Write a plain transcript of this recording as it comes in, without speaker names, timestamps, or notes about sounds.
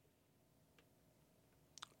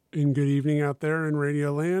And good evening out there in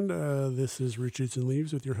Radio Land. This is Richards and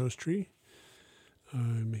Leaves with your host Tree.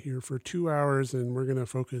 I'm here for 2 hours and we're going to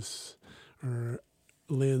focus our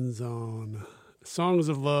lens on songs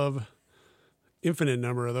of love. Infinite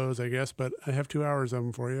number of those, I guess, but I have 2 hours of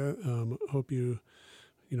them for you. Hope you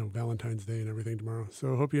Valentine's Day and everything tomorrow.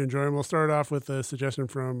 So hope you enjoy them. We'll start off with a suggestion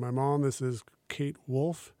from my mom. This is Kate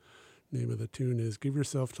Wolf. Name of the tune is Give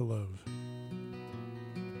Yourself to Love.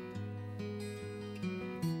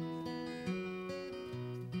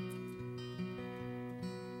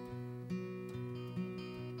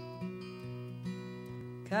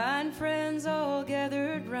 Kind friends all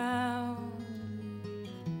gathered round,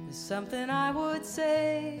 there's something I would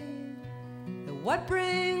say, that what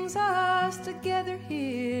brings us together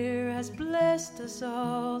here has blessed us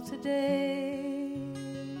all today.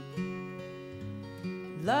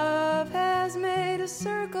 Love has made a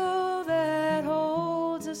circle that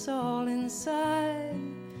holds us all inside,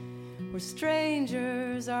 where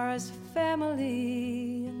strangers are as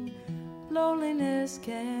family and loneliness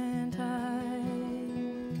can't hide.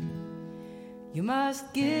 You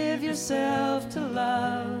must give yourself to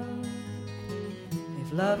love,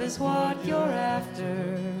 if love is what you're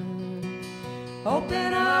after.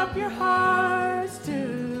 Open up your hearts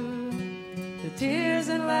to the tears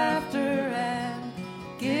and laughter and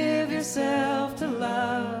give yourself to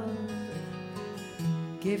love.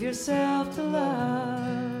 Give yourself to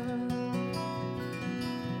love.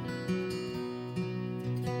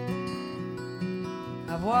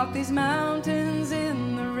 I've walked these mountains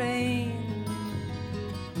in the rain,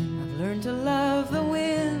 learn to love the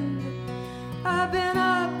wind. I've been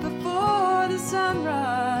up before the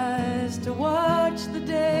sunrise to watch the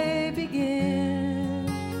day begin.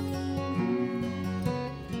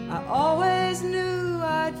 I always knew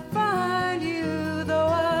I'd find you, though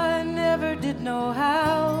I never did know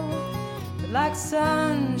how. But like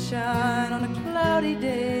sunshine on a cloudy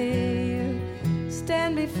day, you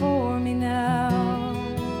stand before me now.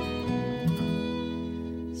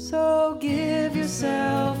 So give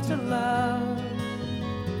yourself to love,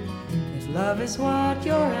 if love is what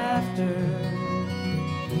you're after.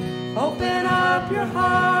 Open up your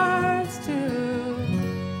hearts to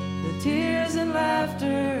the tears and laughter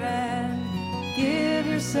and give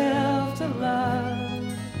yourself to love.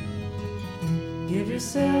 Give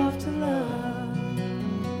yourself to love.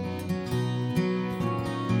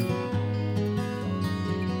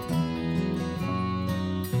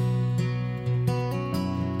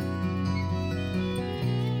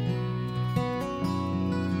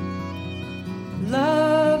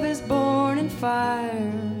 Love is born in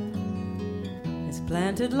fire, it's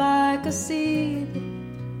planted like a seed.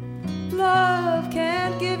 Love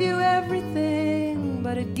can't give you everything,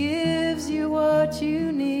 but it gives you what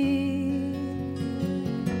you need.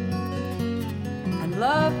 And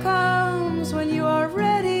love comes when you are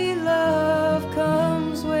ready, love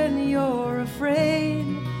comes when you're afraid.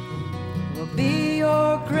 It will be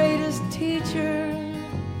your greatest teacher,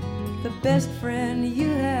 the best friend you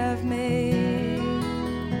have made.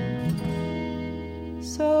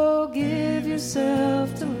 So give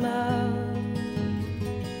yourself to love,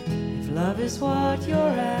 if love is what you're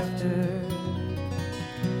after.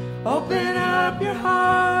 Open up your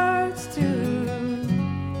hearts to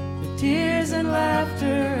the tears and laughter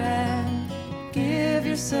and give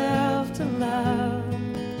yourself to love.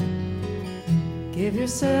 Give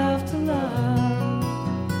yourself to love.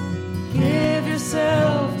 Give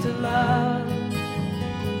yourself to love,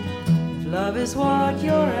 if love is what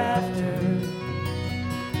you're after.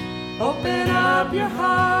 Open up your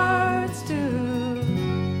hearts to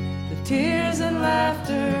the tears and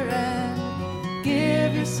laughter and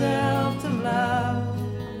give yourself to love.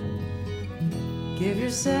 Give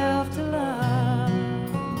yourself to love.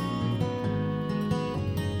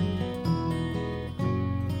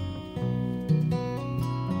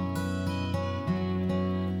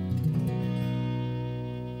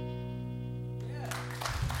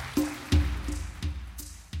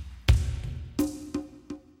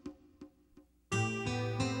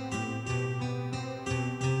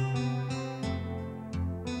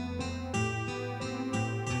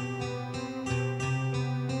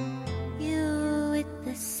 You with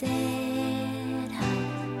the same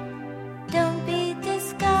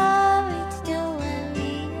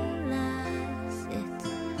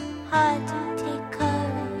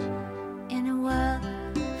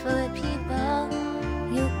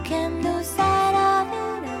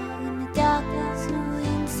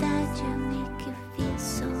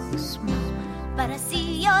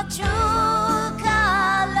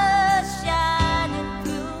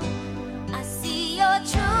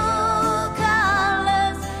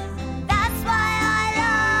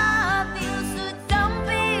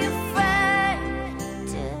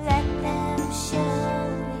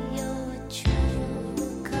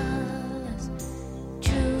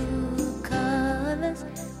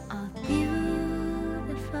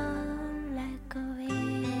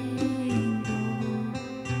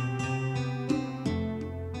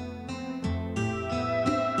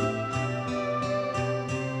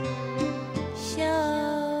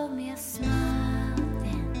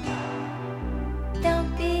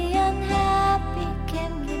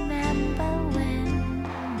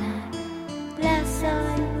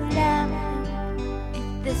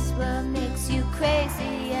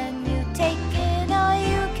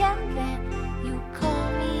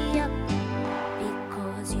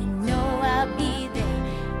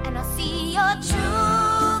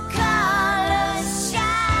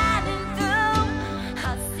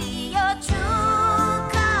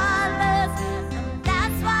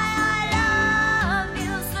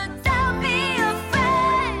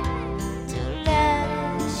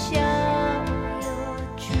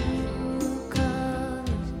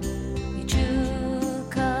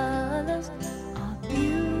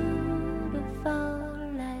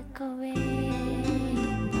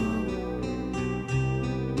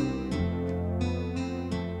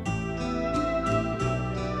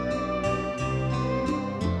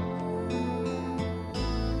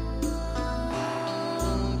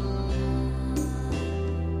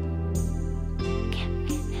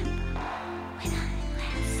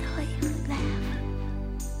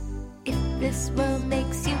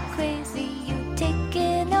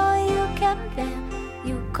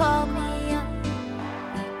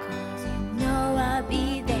I'll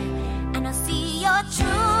be there, and I'll see your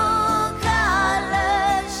true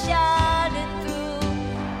colors shining through.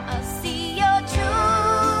 I'll see your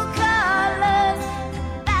true colors,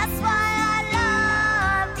 and that's why I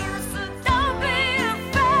love you. So don't be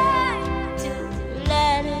afraid to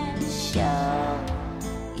let it show.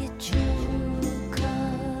 Your true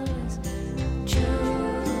colors,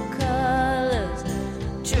 true colors,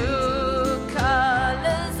 true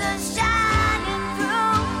colors are shining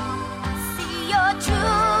through. I see your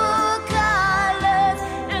true colors,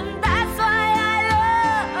 and that's why I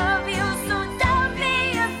love you. So don't be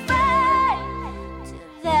afraid to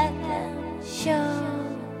let them show.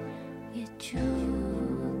 Your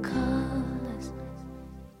true colors,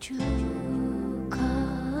 true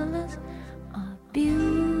colors are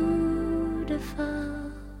beautiful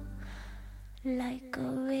like a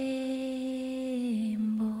rainbow.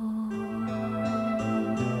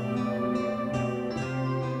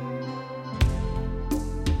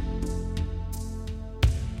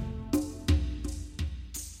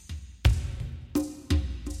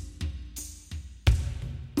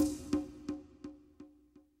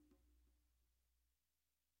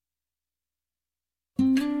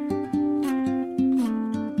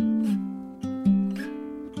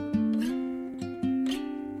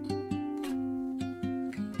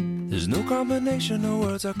 There's no combination of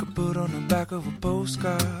words I could put on the back of a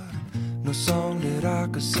postcard. No song that I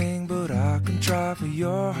could sing, but I can try for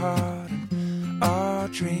your heart. And our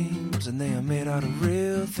dreams, and they are made out of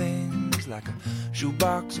real things, like a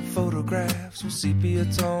shoebox of photographs with sepia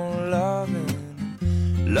tone loving.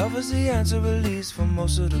 Love is the answer, at least, for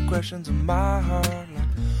most of the questions in my heart. Like,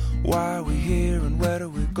 why are we here and where do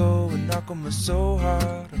we go? And how come it's so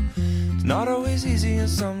hard? It's not always easy, and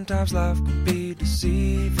sometimes life can be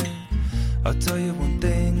deceiving. I'll tell you one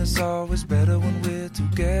thing, it's always better when we're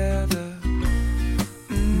together.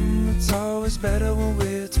 It's always better when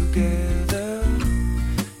we're together.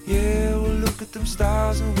 Yeah, we'll look at them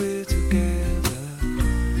stars when we're together.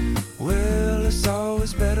 Well, it's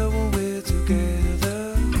always better when we're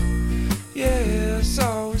together. Yeah, it's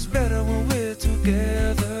always better when we're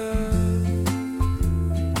together.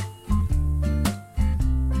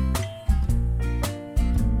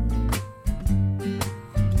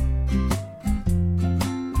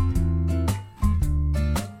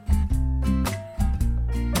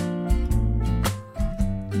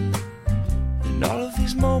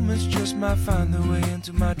 Moments just might find their way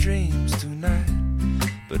into my dreams tonight,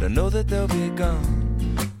 but I know that they'll be gone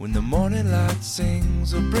when the morning light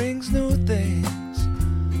sings or brings new things.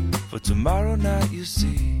 For tomorrow night you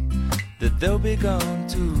see that they'll be gone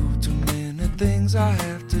too. Too many things I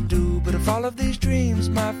have to do, but if all of these dreams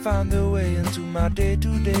might find their way into my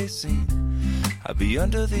day-to-day scene, I'd be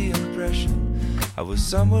under the impression I was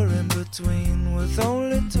somewhere in between, with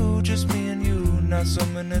only two, just me and you. Not so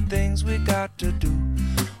many things we got to do,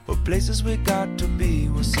 or places we got to be.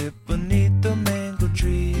 We'll sit beneath the mango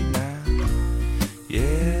tree now.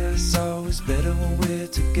 Yeah, it's always better when we're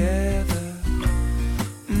together.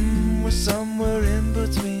 We're somewhere in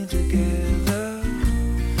between together.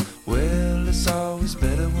 Well, it's always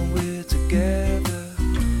better when we're together.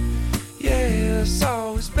 Yeah, it's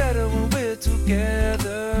always better when we're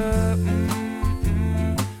together.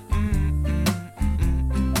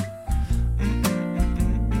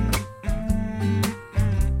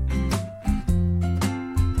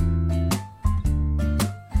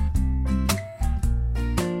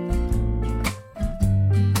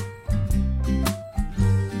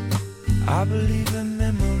 I believe in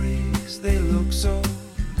memories, they look so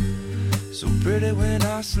pretty when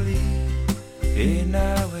I sleep. Hey,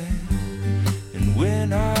 now and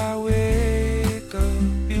when I wake up,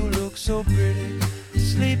 you look so pretty,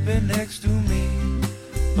 sleeping next to me.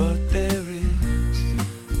 But there is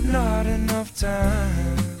not enough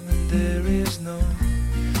time, and there is no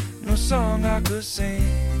song I could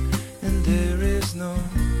sing, and there is no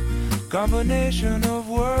combination of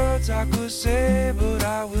words I could say, but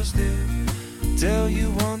I will still tell you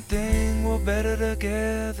one thing, we're better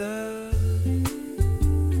together.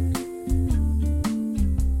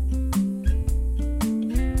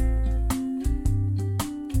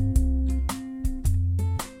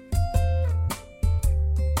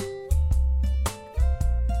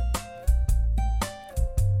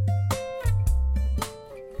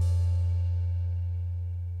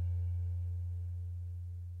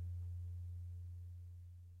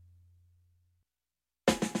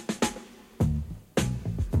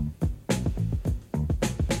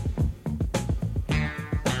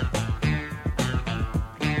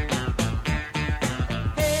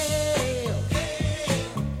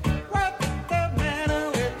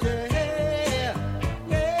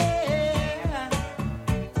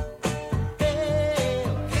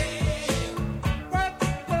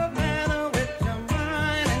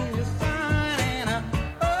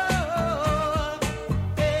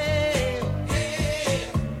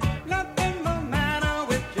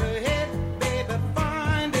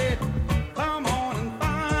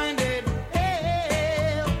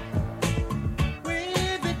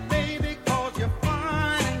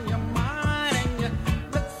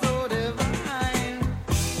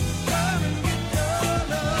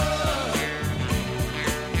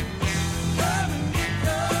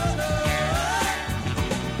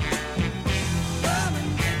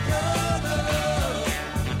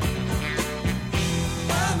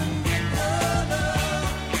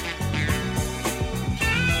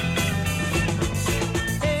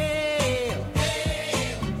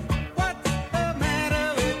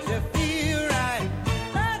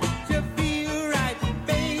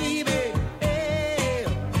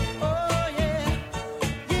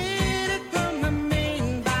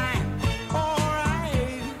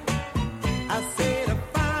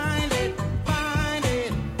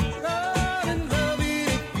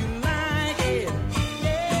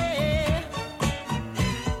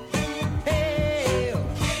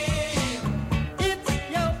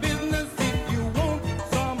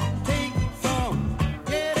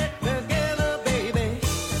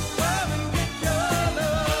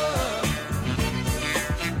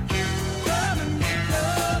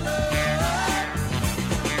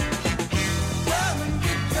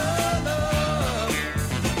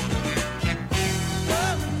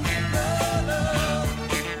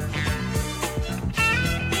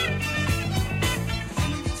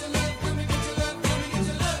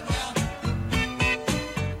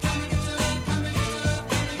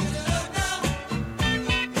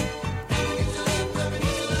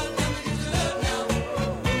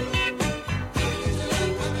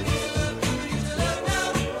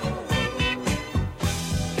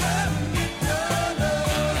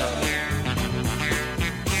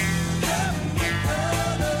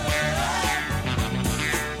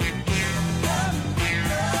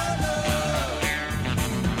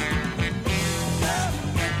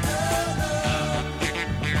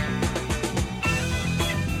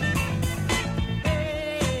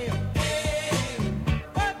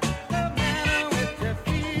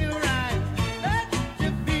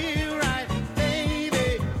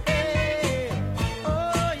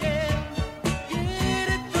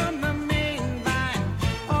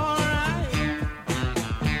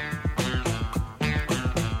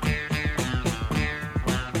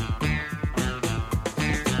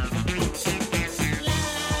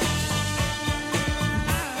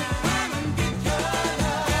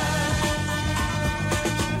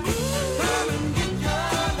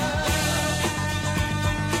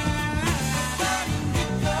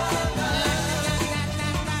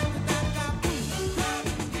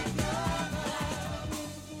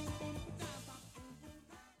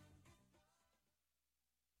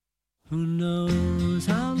 Who knows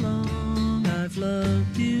how long I've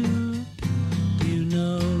loved you? You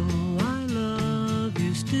know I love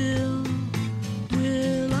you still.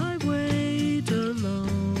 Will I wait a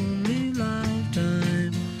lonely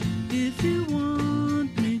lifetime? If you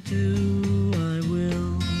want me to, I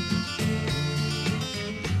will.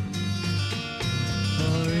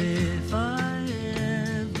 For if I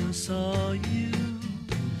ever saw you,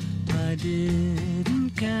 I didn't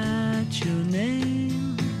catch your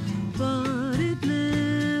name, but it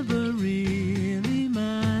never really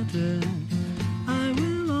mattered. I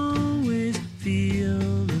will always feel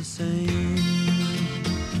the same.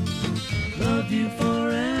 Love you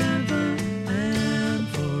forever and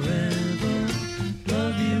forever.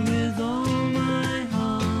 Love you with all my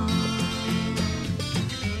heart.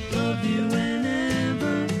 Love you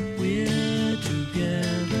whenever we're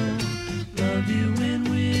together. Love you when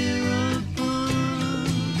we're apart.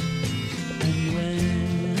 And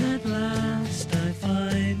when at last I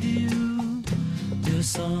find you, your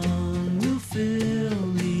song will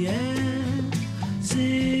fill the air.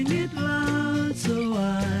 Sing it loud so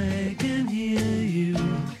I can hear you.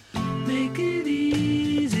 Make it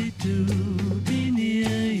easy to be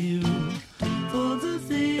near you. For the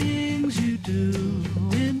things you do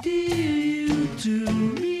endear you to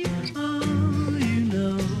me. Oh, you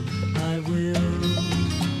know I will.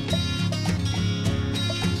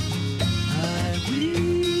 I will.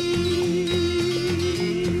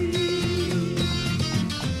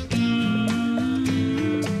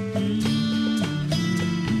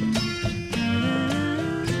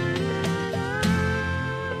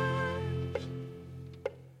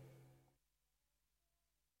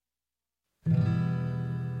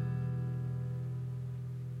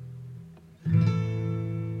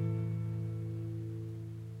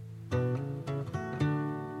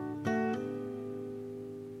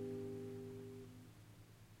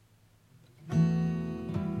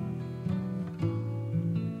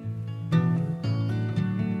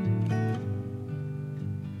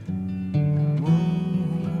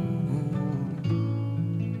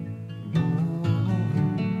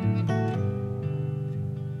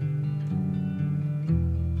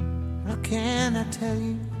 How can I tell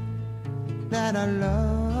you that I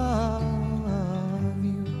love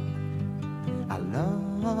you? I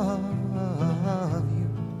love you,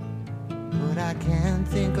 but I can't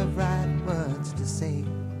think of right words to say.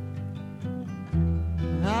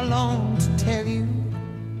 I long to tell you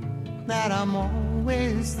that I'm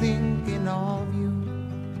always thinking of you.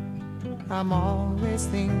 I'm always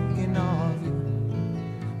thinking of you,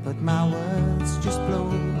 but my words just blow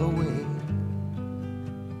away.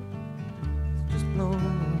 Just blow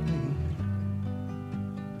away.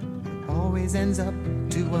 It always ends up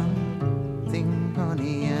to one thing,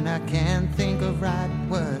 honey, and I can't think of right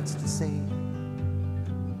words to say.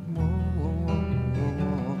 Whoa, whoa, whoa,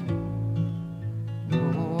 whoa,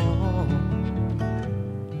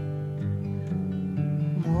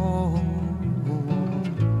 whoa,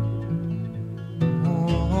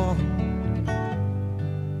 whoa.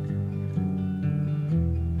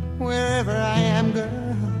 Wherever I am,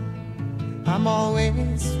 girl, I'm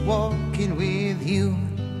always walking with you.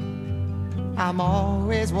 I'm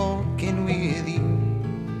always walking with you.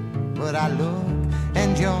 But I look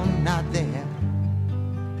and you're not there.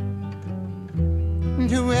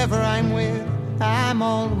 And whoever I'm with, I'm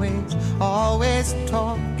always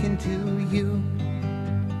talking to you.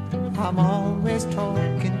 I'm always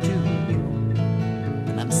talking to you.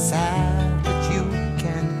 And I'm sad that you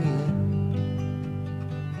can't hear.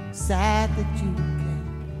 Sad that you can't.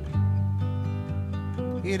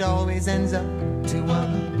 It always ends up to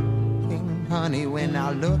one thing, honey, when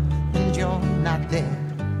I look and you're not there.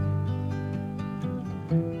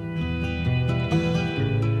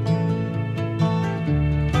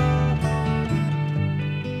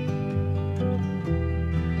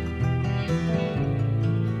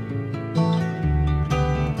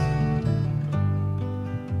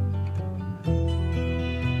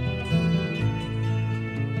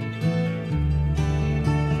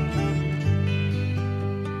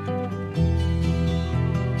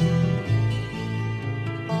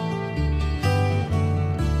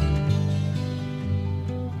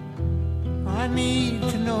 I need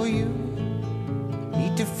to know you,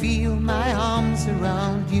 need to feel my arms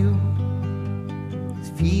around you,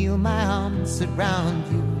 feel my arms around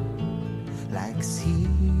you, like sea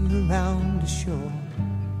around the shore.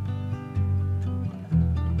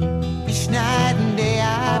 Each night and day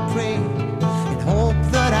I pray and hope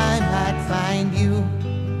that I might find you,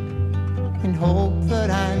 and hope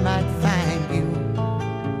that I might find you,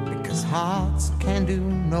 because hearts can do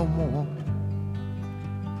no more.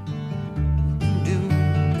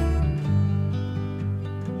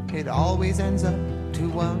 always ends up to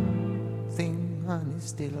one thing, honey.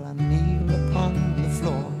 Still I kneel upon the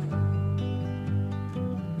floor.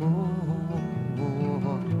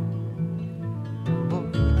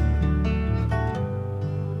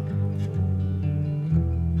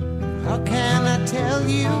 How can I tell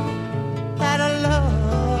you that I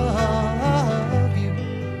love you?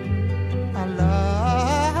 I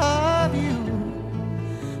love you,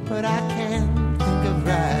 but I can't think of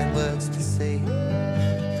right words to say.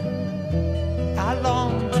 I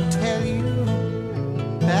long to tell you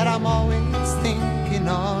that I'm always thinking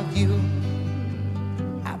of you.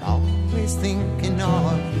 I'm always thinking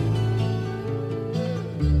of you.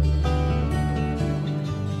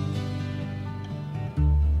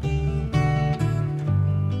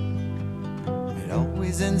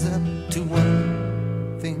 Ends up to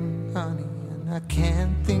one thing, honey, and I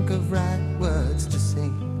can't think of right words to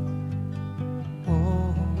say.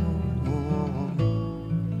 Oh,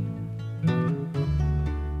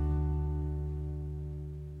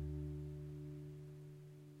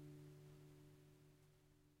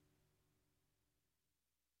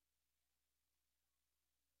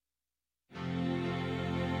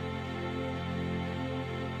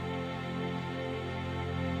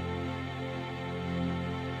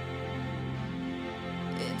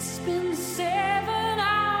 It's been 7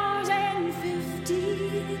 hours and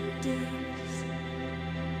 15 days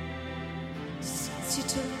since you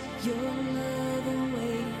took your love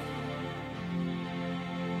away.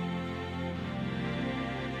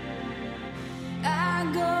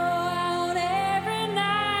 I go out every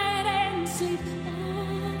night and sleep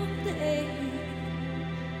all day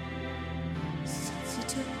since you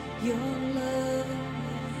took your love away.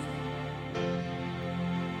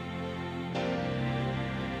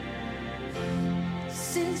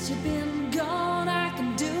 Since you've been gone, I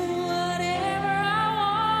can do whatever I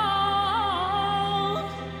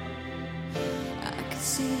want. I can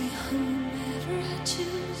see whomever I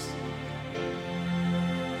choose.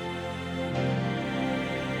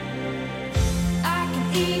 I can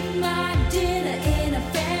eat my dinner in a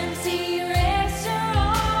fancy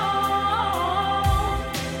restaurant,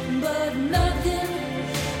 but nothing,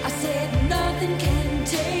 I said nothing can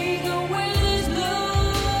take away.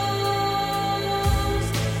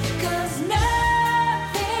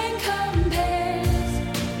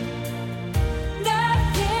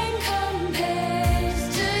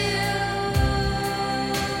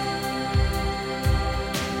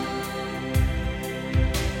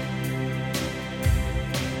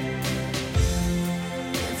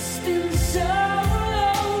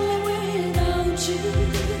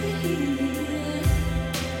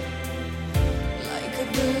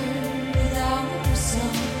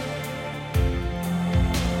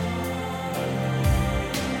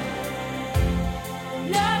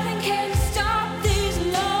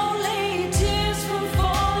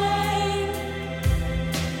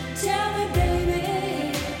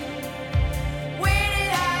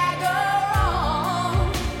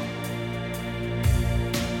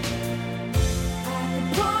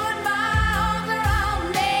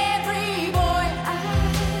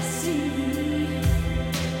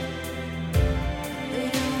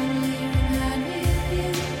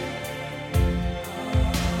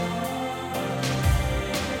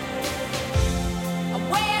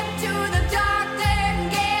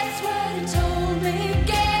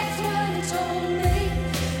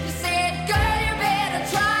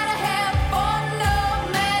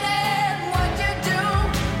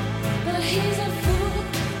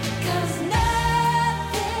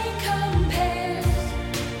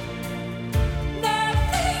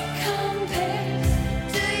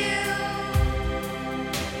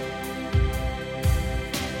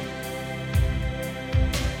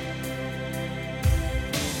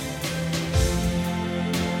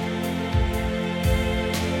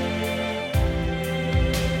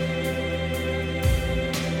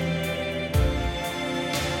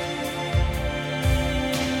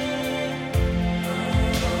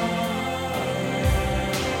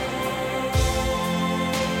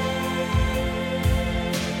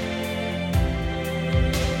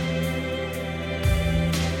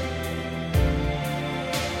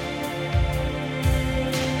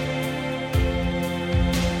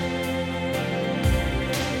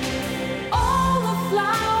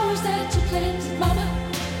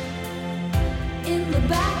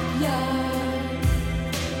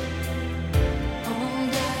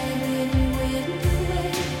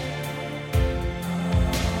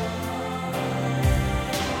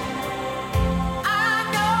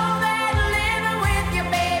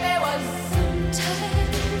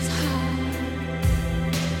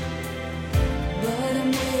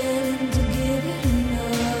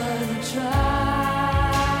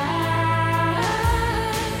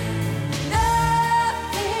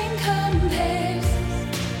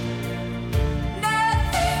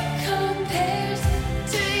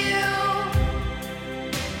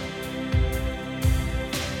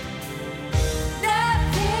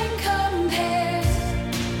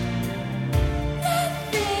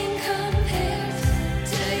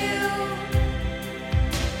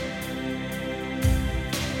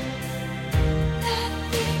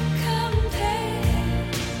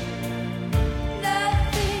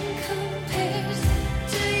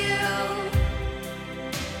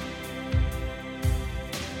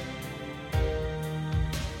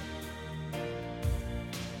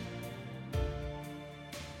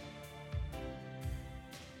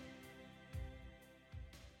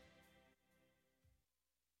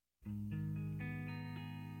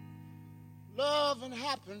 love and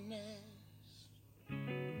happiness.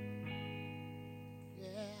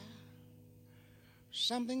 Yeah,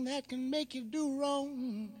 something that can make you do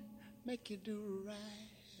wrong, make you do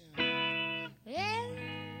right. Yeah,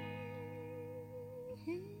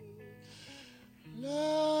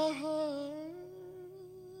 love.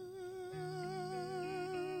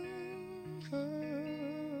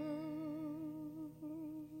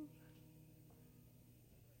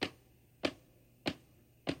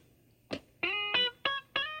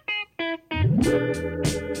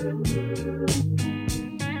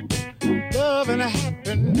 Love and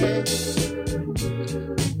happiness.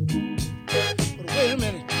 But wait a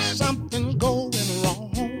minute, something's going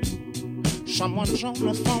wrong. Someone's on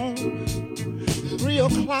the phone, 3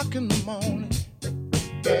 o'clock in the morning.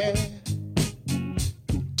 Yeah,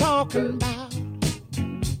 talking about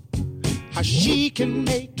how she can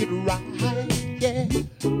make it right. Yeah,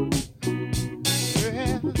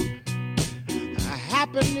 yeah.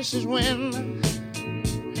 Happiness is when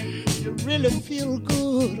you really feel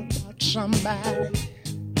good about somebody.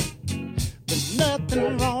 There's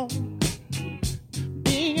nothing wrong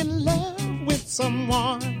being in love with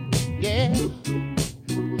someone. Yeah.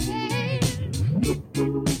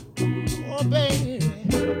 Oh, baby,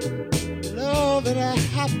 love and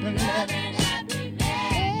happiness.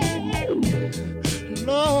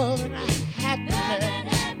 Love and happiness.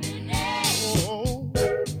 Oh.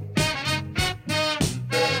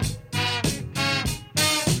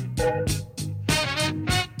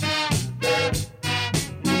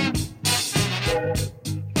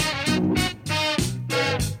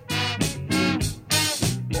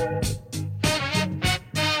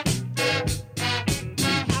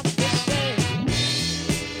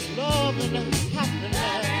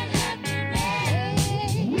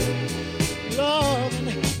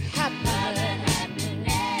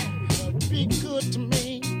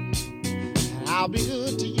 I'll be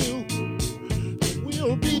good to you.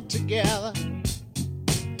 We'll be together.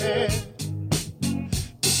 Yeah.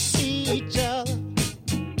 To see each other.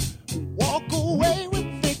 Walk away with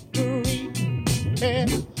victory. Yeah.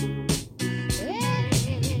 Yeah.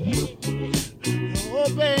 Oh,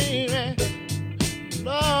 baby.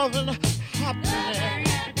 Love and happiness.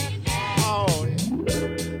 Oh,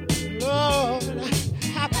 yeah. Love and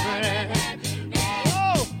happiness.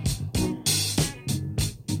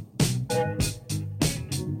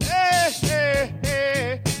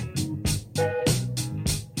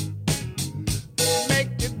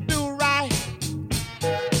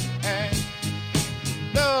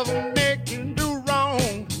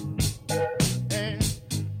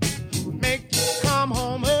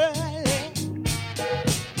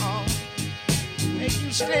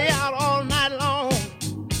 Stay out all night long.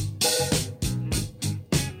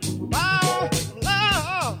 Oh,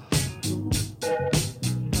 love.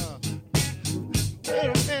 Wait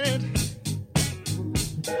a minute.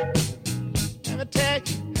 Let me take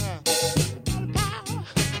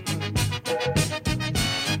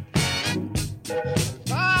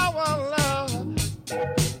power, love.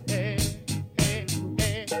 Hey, hey,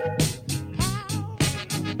 hey.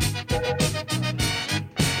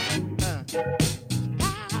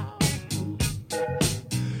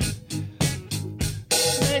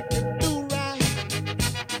 Make you do right,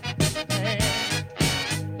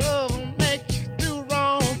 and love will make you do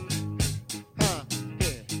wrong.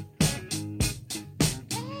 Yeah.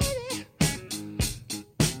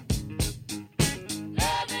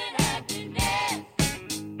 Love and happiness.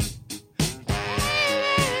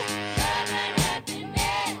 Love and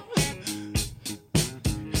happiness.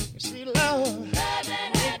 You see, love and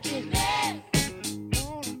happiness.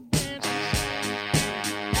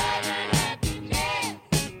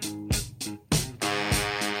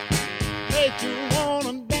 Make you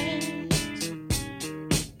wanna dance.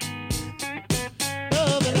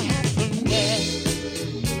 Love and happiness.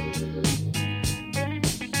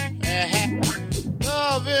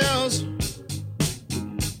 Love is,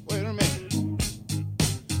 wait a minute.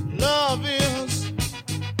 Love is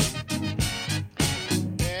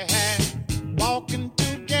walking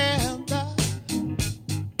together,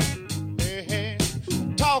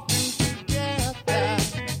 talking together.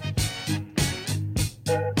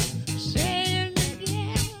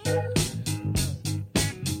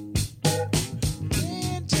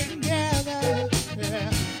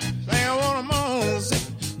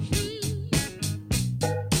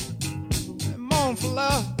 For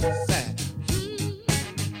love.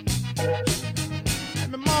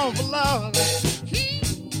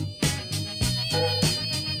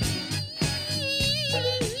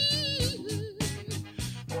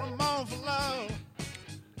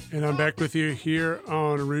 And I'm back with you here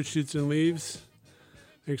on Roots, Shoots, and Leaves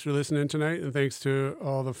Thanks for listening tonight, and thanks to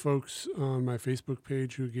all the folks on my Facebook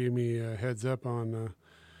page who gave me a heads up on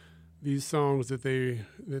these songs that they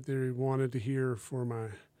wanted to hear for my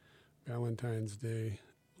Valentine's Day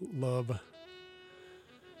love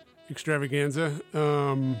extravaganza.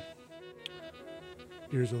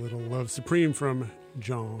 Here's a little Love Supreme from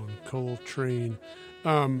John Coltrane.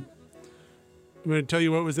 I'm going to tell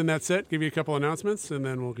you what was in that set, give you a couple announcements, and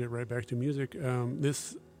then we'll get right back to music.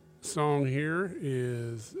 This song here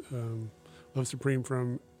is Love Supreme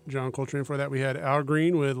from John Coltrane. For that, we had Al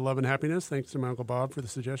Green with Love and Happiness. Thanks to my Uncle Bob for the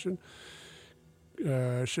suggestion.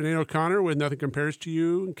 Sinead O'Connor with Nothing Compares to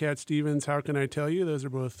You. And Cat Stevens, How Can I Tell You? Those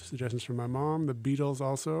are both suggestions from my mom. The Beatles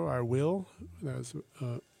also, I Will. That was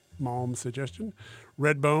Mom's suggestion.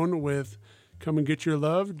 Redbone with Come and Get Your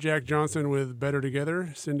Love. Jack Johnson with Better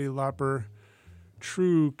Together. Cyndi Lauper,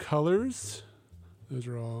 True Colors. Those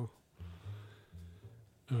are all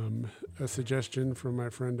a suggestion from my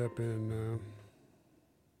friend up in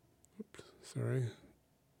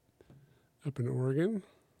up in Oregon.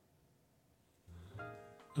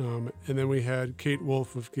 And then we had Kate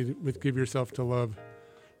Wolf with Give Yourself to Love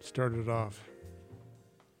started off.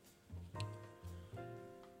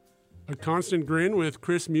 A Constant Grin with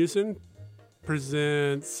Chris Musin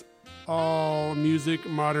presents all music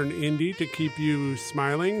modern indie to keep you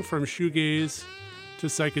smiling, from shoegaze to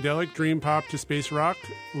psychedelic, dream pop to space rock,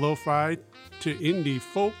 lo-fi to indie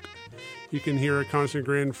folk. You can hear A Constant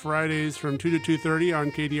Grin Fridays from 2 to 2:30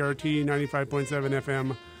 on KDRT 95.7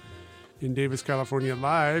 FM in Davis, California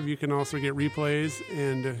live. You can also get replays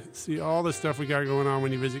and see all the stuff we got going on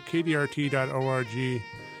when you visit kdrt.org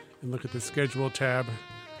and look at the schedule tab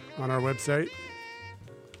on our website.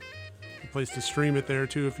 A place to stream it there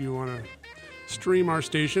too if you want to stream our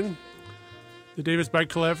station. The Davis Bike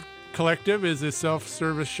Collective is a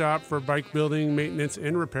self-service shop for bike building, maintenance,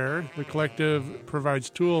 and repair. The Collective provides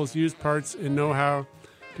tools, used parts, and know-how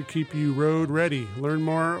to keep you road ready. Learn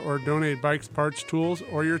more or donate bikes, parts, tools,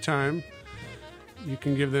 or your time. You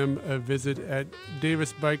can give them a visit at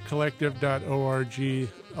davisbikecollective.org.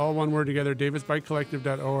 All one word together,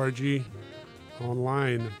 davisbikecollective.org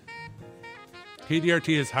online.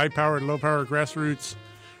 KDRT is high-powered, low-power grassroots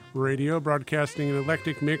radio, broadcasting an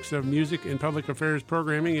eclectic mix of music and public affairs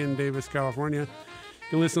programming in Davis, California. You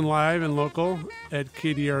can listen live and local at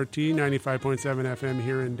KDRT 95.7 FM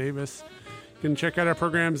here in Davis. You can check out our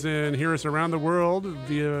programs and hear us around the world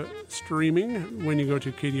via streaming when you go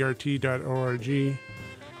to kdrt.org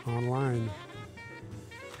online.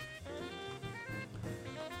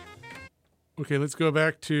 Okay, let's go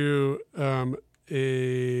back to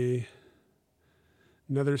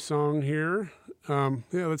another song here.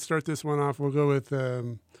 Let's start this one off. We'll go with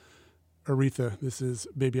Aretha. This is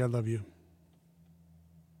Baby I Love You.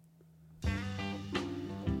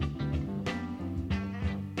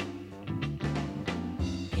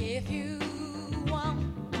 If you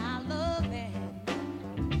want my loving,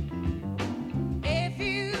 if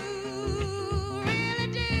you really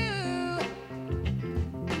do,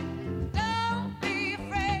 don't be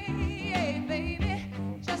afraid, baby,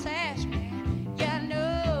 just ask me. You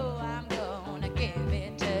know I'm gonna give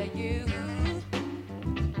it to you.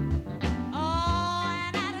 Oh,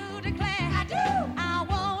 and I do declare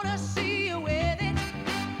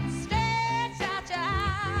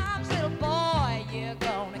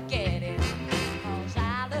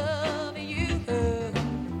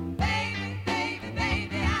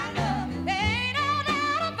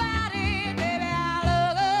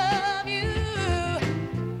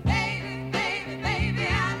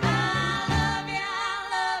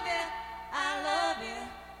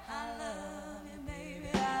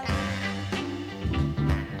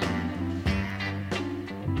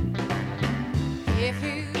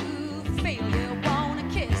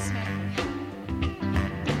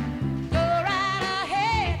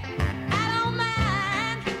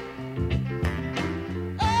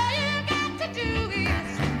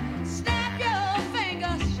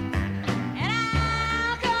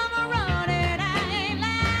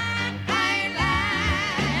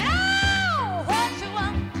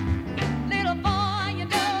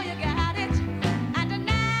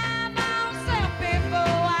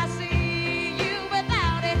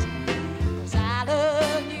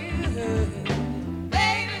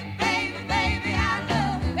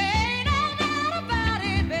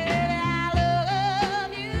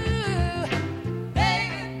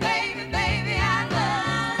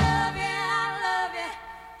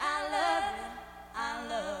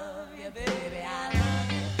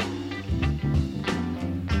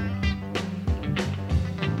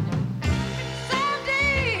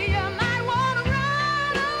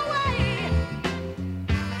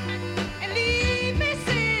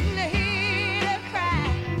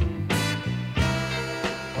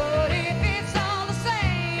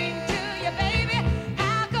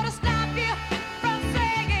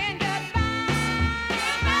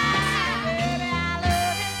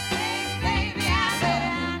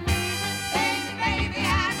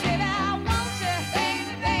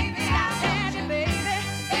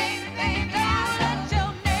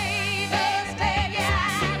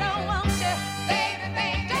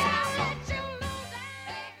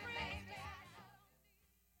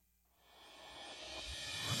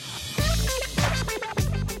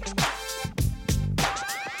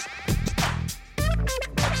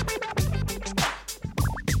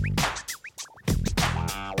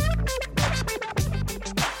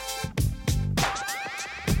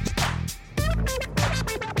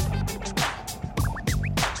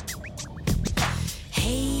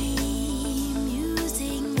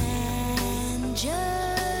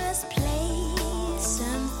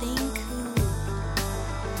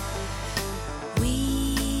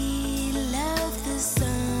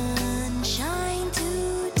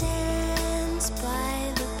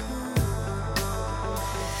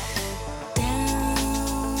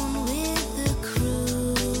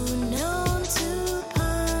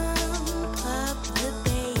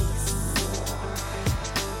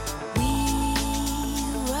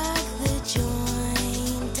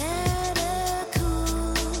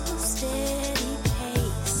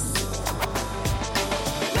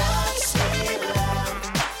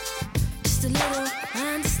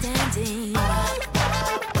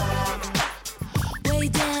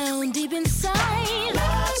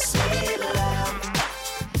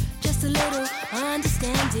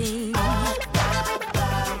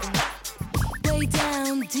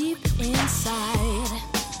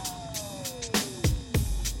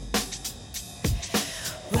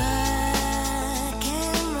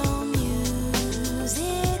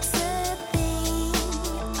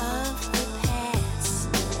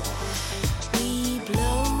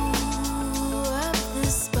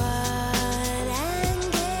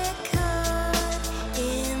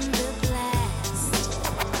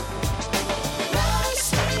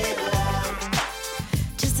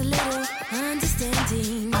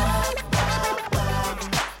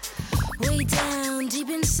Way down deep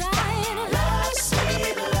inside, love,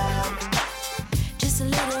 sweet love, just a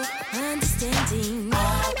little understanding.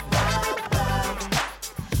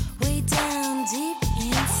 Way down deep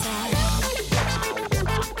inside.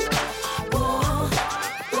 Oh,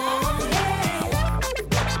 oh, yeah.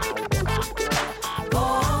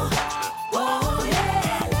 Oh, oh,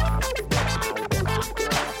 yeah.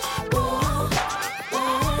 Oh,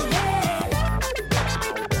 oh, yeah.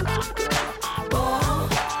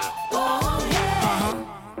 Oh, yeah.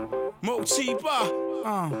 Mochiba.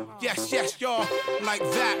 Yes, yes, y'all, like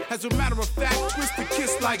that. As a matter of fact, twist the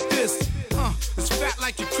kiss like this. It's fat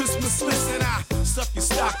like your Christmas list, and I stuff your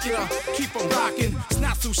stocking, keep on rocking. It's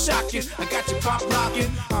not so shocking. I got your pop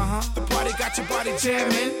locking. The party got your body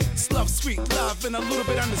jamming. It's love, sweet love, and a little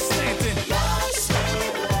bit understanding. Love,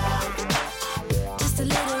 sweet love, just a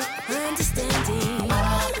little understanding.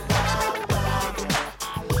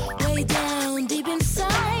 Way down deep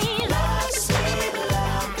inside. Love, sweet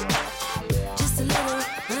love, just a little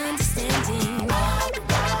understanding.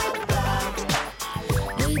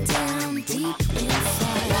 Way down deep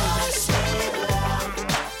inside. Love, sweet love,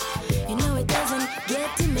 you know it doesn't get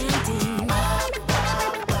demanding.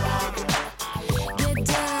 Get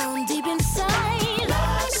down deep inside.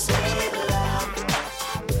 Love, sweet love,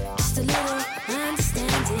 just a little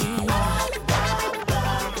understanding.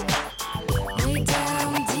 Way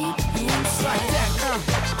down deep Like inside. that,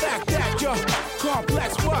 back that, yo.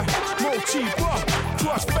 Complex what? Mochiba.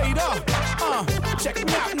 Cross fade up. Check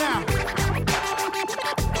me out now.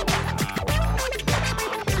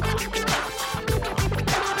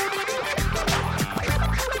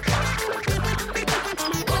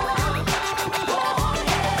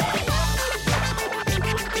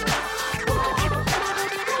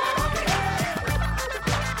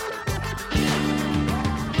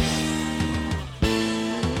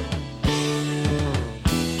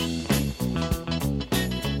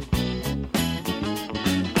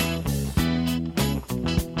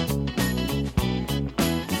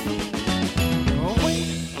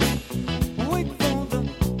 Wait for the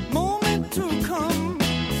moment to come.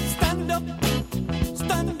 Stand up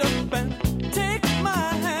and take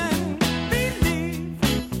my hand. Believe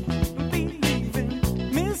in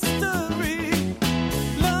mystery.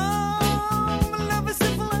 Love is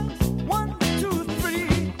simple as 1, 2,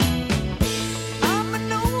 3. I'm a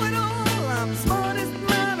know-it-all. I'm the smartest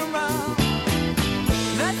man around.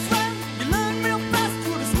 That's right, you learn real fast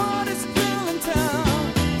to the smartest girl in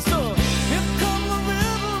town. So here come a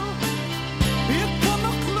riddle, here come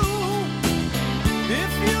a clue.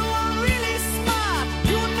 If you are really smart,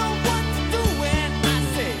 you know what to do when I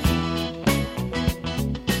say.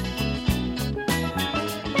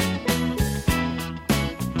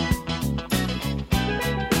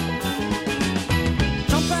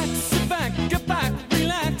 Jump back, sit back, get back,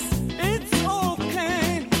 relax. It's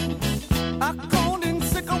okay. I called in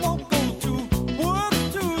sick, I won't go to work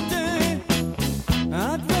today.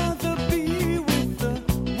 I'd rather be with the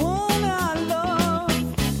one I love.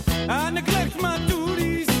 I neglect my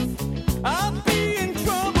duties, I'll be in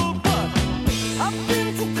trouble. But I've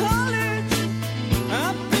been to college,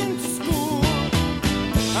 I've been to school.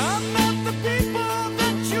 I've met the people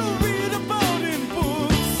that you read about in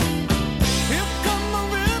books. Here come a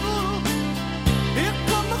riddle, here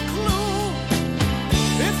come a clue.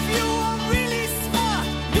 If you are really smart,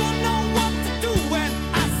 you know what to do when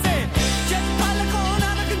I say jet pilot going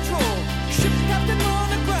out of control, ship captain on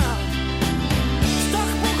the ground.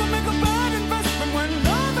 Stockbroker make a bad investment when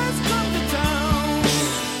love has come to town.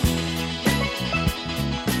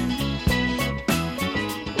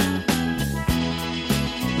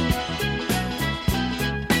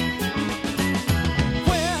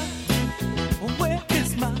 Where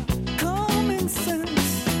is my common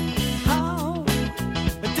sense? How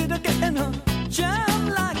did I get in a jam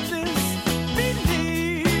like this?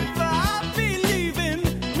 I believe in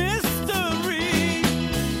mystery.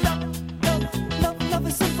 Love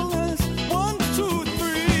is simple as 1, 2,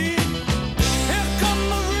 3. Here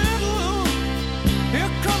come a riddle,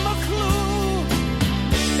 here come a clue.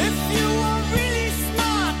 If you are really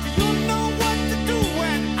smart, you know what to do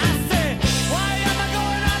when I say, why am I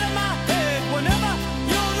going out of my head whenever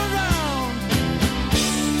you're around?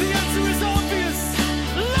 The answer is obvious,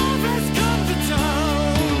 love has come to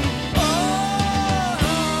town. Oh,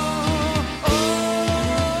 oh, oh,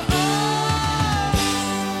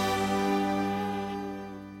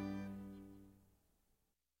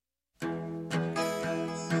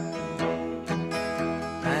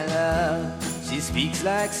 My love, she speaks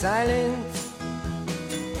like silence,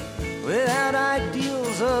 without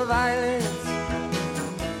ideals of violence.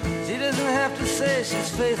 She doesn't have to say she's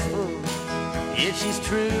faithful, Yet she's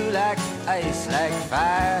true like ice, like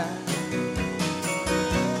fire.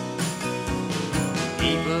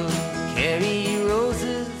 People carry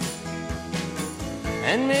roses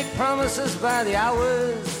and make promises by the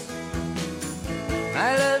hours.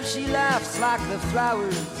 My love, she laughs like the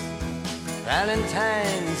flowers.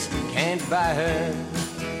 Valentine's can't buy her.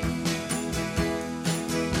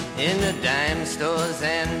 In the dime stores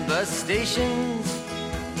and bus stations,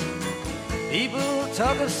 people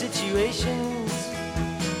talk of situations,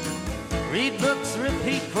 read books,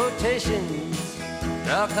 repeat quotations,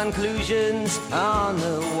 draw conclusions on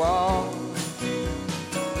the wall.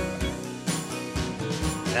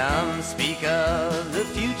 Some speak of the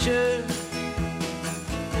future.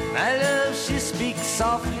 My love, she speaks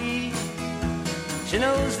softly. She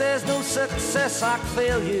knows there's no success like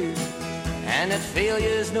failure, and that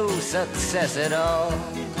failure's no success at all.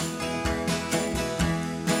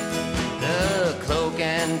 The cloak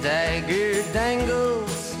and dagger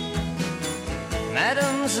dangles,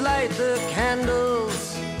 madams light the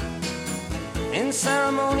candles. In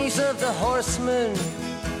ceremonies of the horsemen,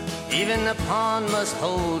 even the pawn must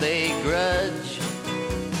hold a grudge.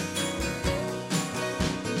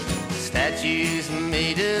 Statues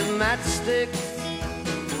made of matchsticks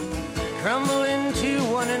crumble into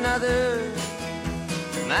one another.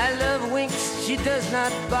 My love winks, she does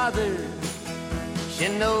not bother. She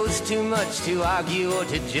knows too much to argue or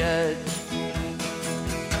to judge.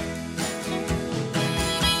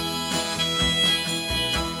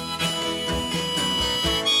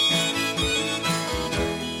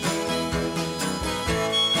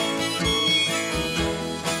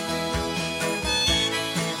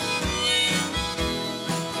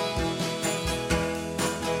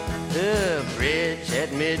 The bridge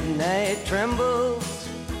at midnight trembles,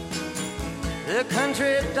 the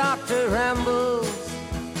country doctor rambles,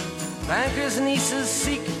 bankers' nieces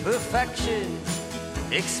seek perfection,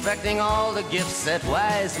 expecting all the gifts that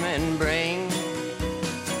wise men bring.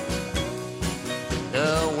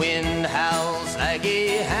 The wind howls like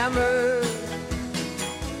a hammer,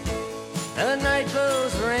 the night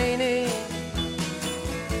blows rainy.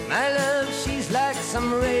 My love, she's like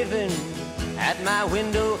some raven at my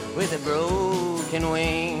window with a broken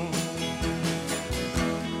wing.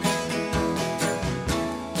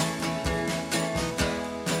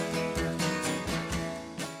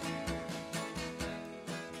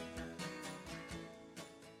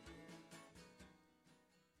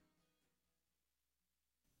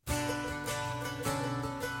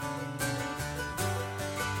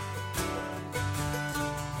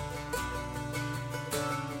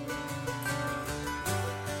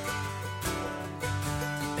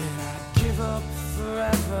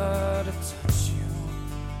 Forever to touch you,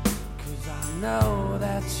 'cause I know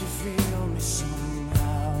that you feel me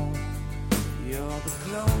somehow. You're the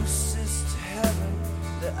closest to heaven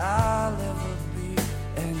that I'll ever be,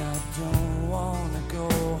 and I don't wanna go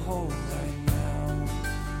home right now.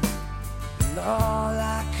 And all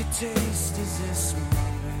I could taste is this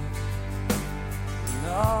moment, and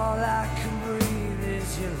all I can breathe is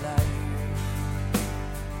your life.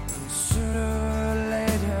 And sooner or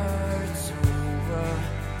later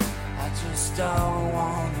I just don't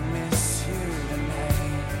want to miss you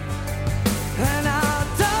tonight. And I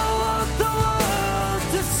don't want the world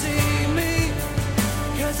to see me,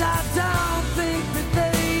 'cause I don't think that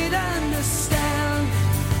they'd understand.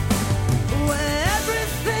 When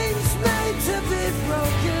everything's made to be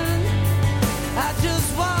broken, I just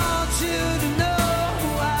want you to know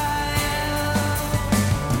who I am.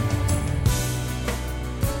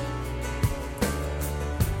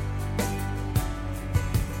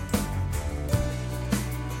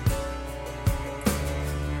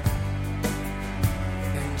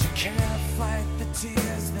 Can't fight the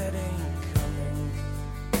tears that ain't coming,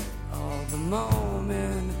 all the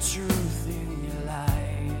moment of truth in your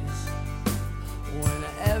lies. When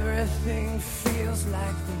everything feels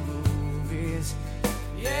like the movies,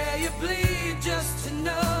 yeah, you bleed just to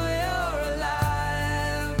know you're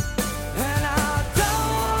alive. And I don't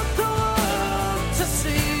want the world to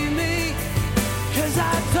see me, 'cause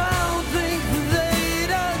I don't think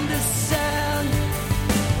they'd understand.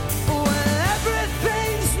 When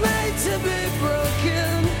everything's made to be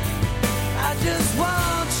broken, I just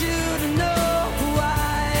want you to know who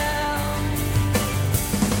I am.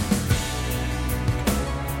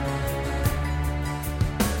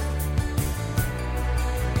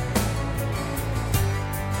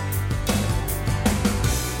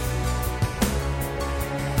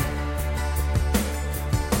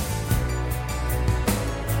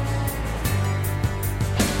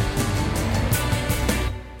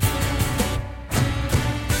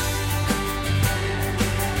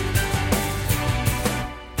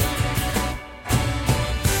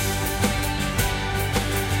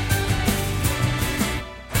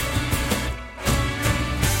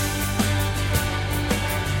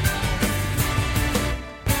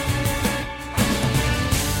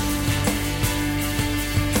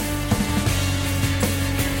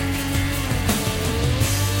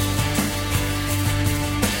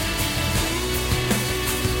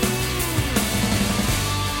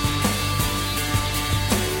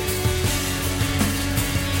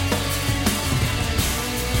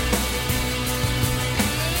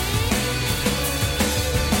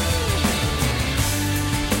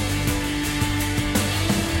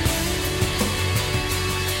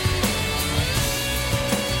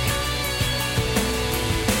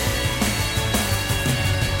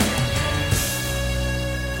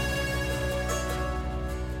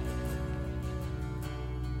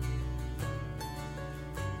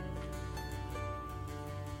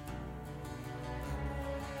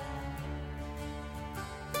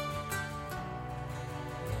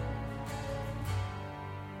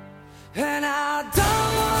 And I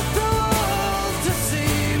don't want the world to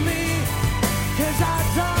see me, 'cause I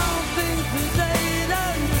don't think that they'd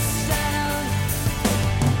understand.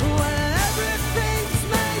 When everything's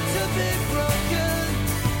made to be broken,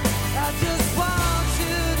 I just want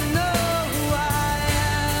you to know who I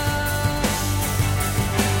am.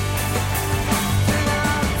 And I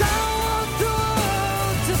don't want the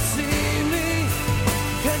world to see me,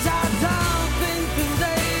 'cause I don't think that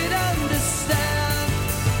they'd understand.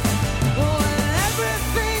 When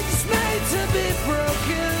everything's made to be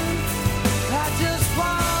broken, I just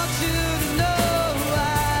want you to know who I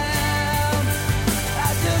am. I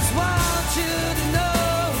just want you to know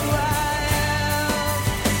who I am.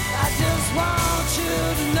 I just want you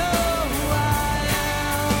to know who I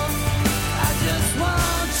am. I just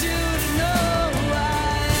want you to know who I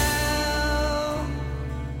am.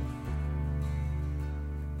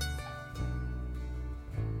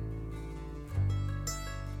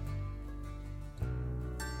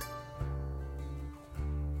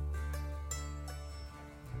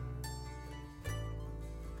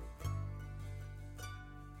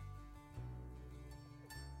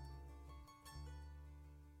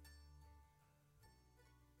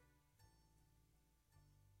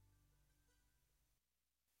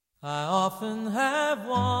 I often have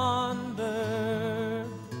wandered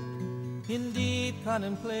in deep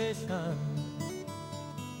contemplation.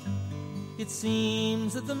 It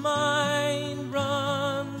seems that the mind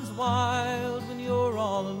runs wild when you're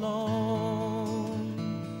all alone.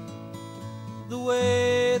 The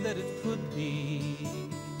way that it could be,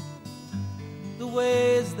 the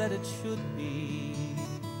ways that it should be,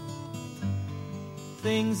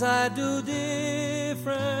 things I do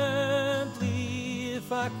differently if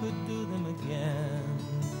I could do them again.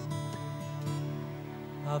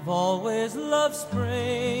 I've always loved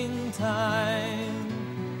springtime,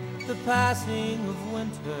 the passing of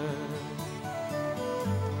winter,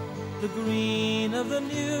 the green of the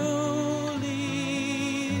new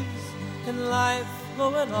leaves, and life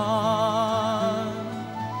going on,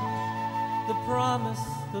 the promise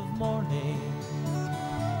of morning,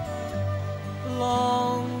 the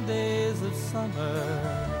long days of summer,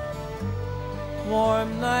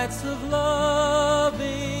 warm nights of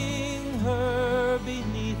loving her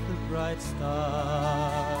beneath the bright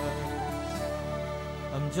stars.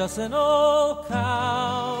 I'm just an old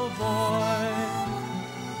cowboy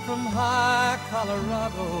from high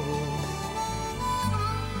Colorado,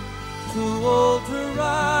 too old to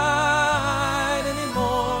ride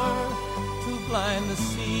anymore, too blind to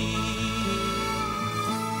see.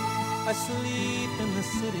 I sleep in the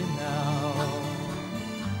city now,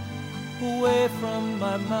 away from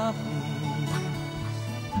my mountains,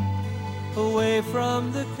 away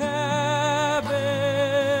from the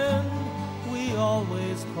cabin we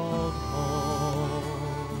always called home.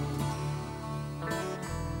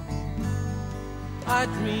 I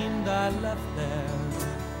dreamed I left there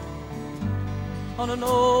on an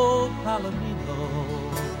old Palomino,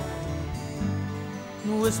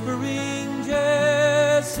 whispering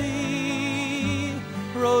Jessie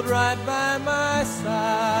rode right by my side.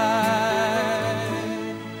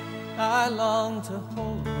 I long to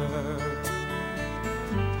hold her,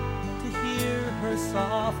 to hear her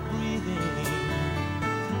soft breathing,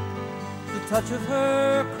 the touch of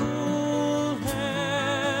her cool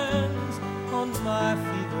hands on my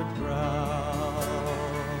fevered brow.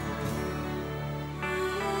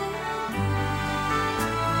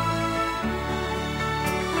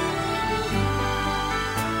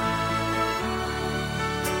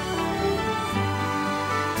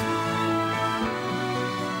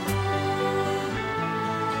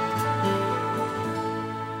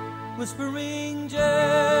 Whispering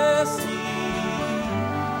Jessie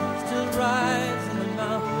still rides in the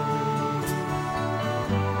mountains,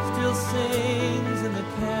 still sings in the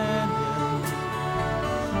canyon,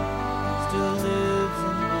 still lives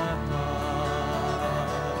in my heart.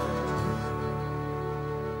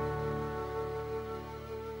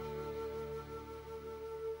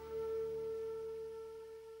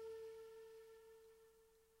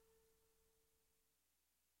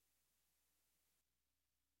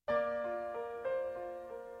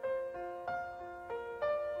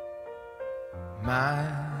 My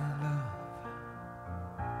love,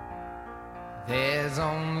 there's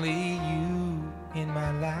only you in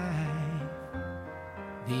my life,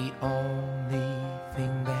 the only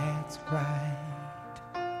thing that's right.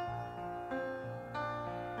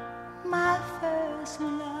 My first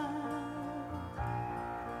love,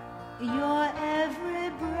 your every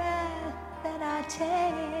breath that I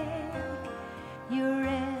take, your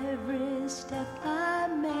every step I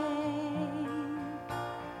make.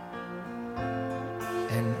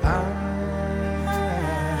 And I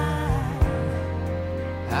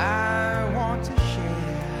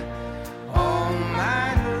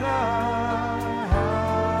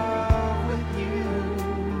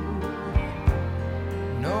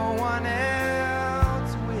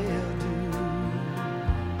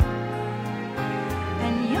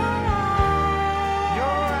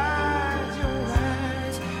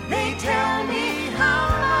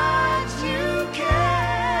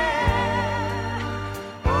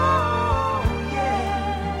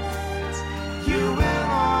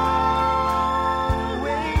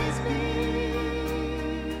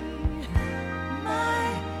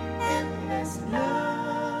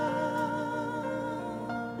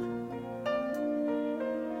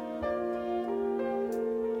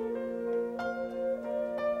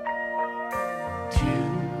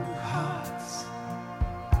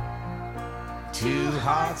Two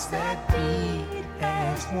hearts that beat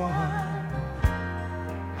as one.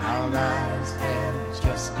 Our lives have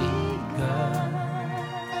just begun.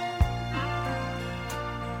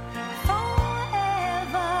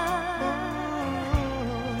 Forever,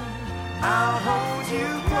 I'll hold you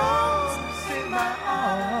close in my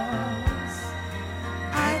arms.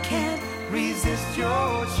 I can't resist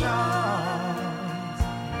your charms.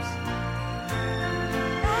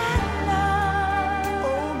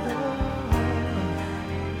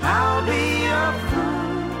 I'll be a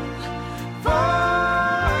fool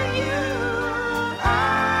for you,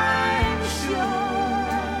 I'm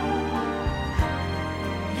sure.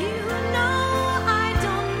 you know I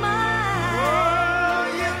don't mind. Oh,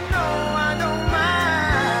 you know I don't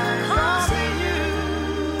mind. 'Cause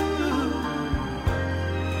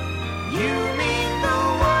you mean the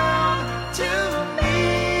world to me.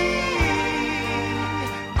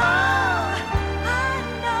 Oh, I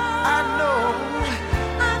know.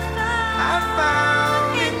 I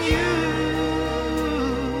found in you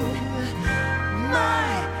my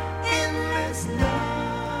endless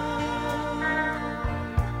love.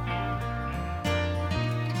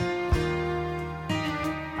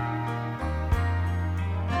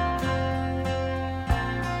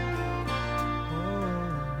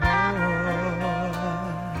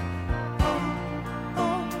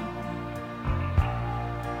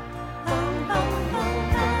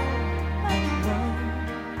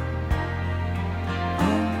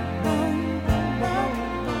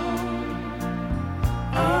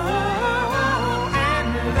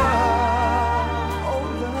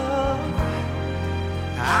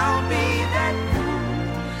 I'll be that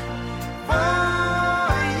fool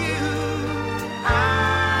for you,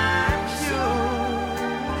 I'm sure.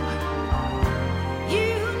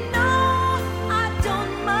 You know I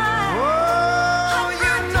don't mind. Oh,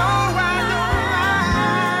 you know I don't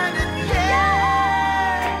mind, and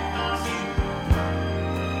yes,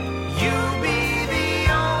 you'll be the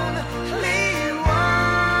only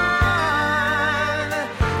one.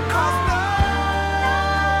 'Cause no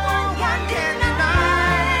one can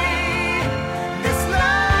deny this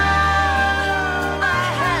love I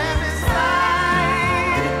have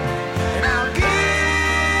inside, and I'll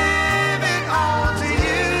give it all to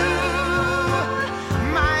you,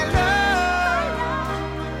 my love,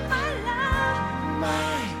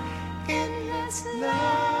 my endless love.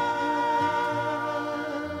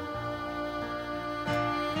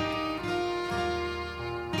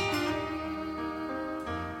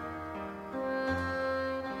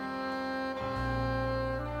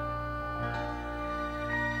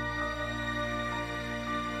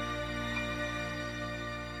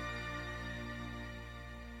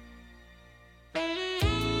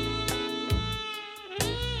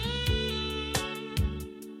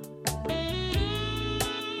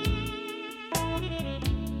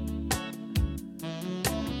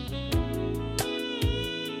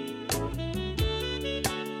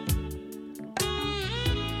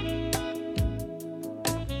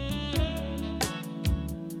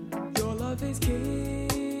 Your love is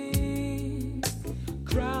king.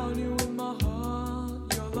 Crown you in my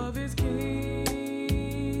heart. Your love is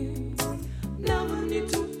king. Never need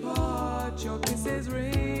to part. Your kisses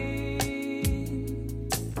ring.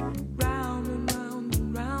 Round and round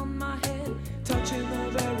and round my head, touching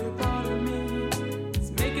the very part of me.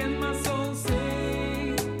 It's making my soul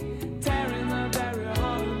sing, tearing the very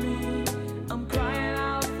heart of me. I'm crying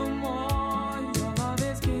out for more. Your love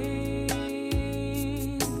is king.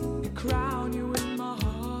 Crown you in my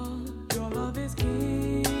heart. Your love is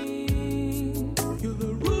king. You're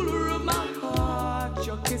the ruler of my heart.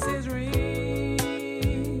 Your kisses ring.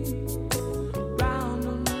 Round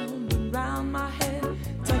and round and round my head,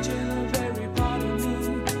 touching the very part of me.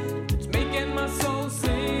 It's making my soul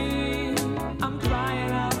sing. I'm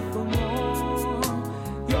crying out for more.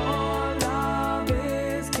 Your love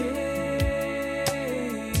is king.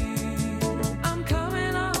 I'm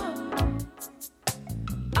coming up.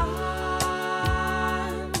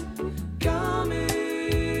 I'm coming.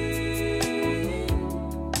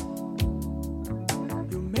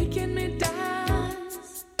 You're making me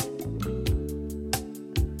dance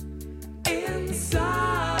inside.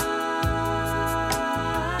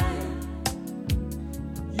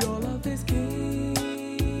 Your love is king.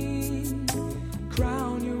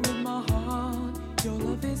 Crown you with my heart. Your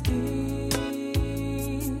love is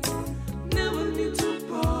king. Never need to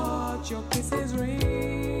part. Your kisses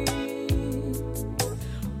ring.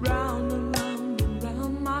 Round and round and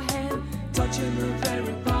round my head, touching the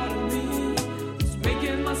very part of me. It's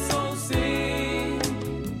making my soul sing,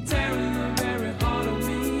 tearing the very heart of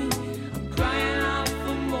me. I'm crying out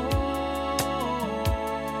for more.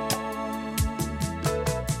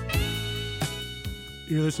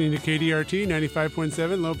 You're listening to KDRT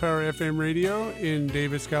 95.7 Low Power FM Radio in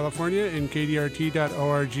Davis, California, and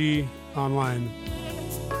KDRT.org online.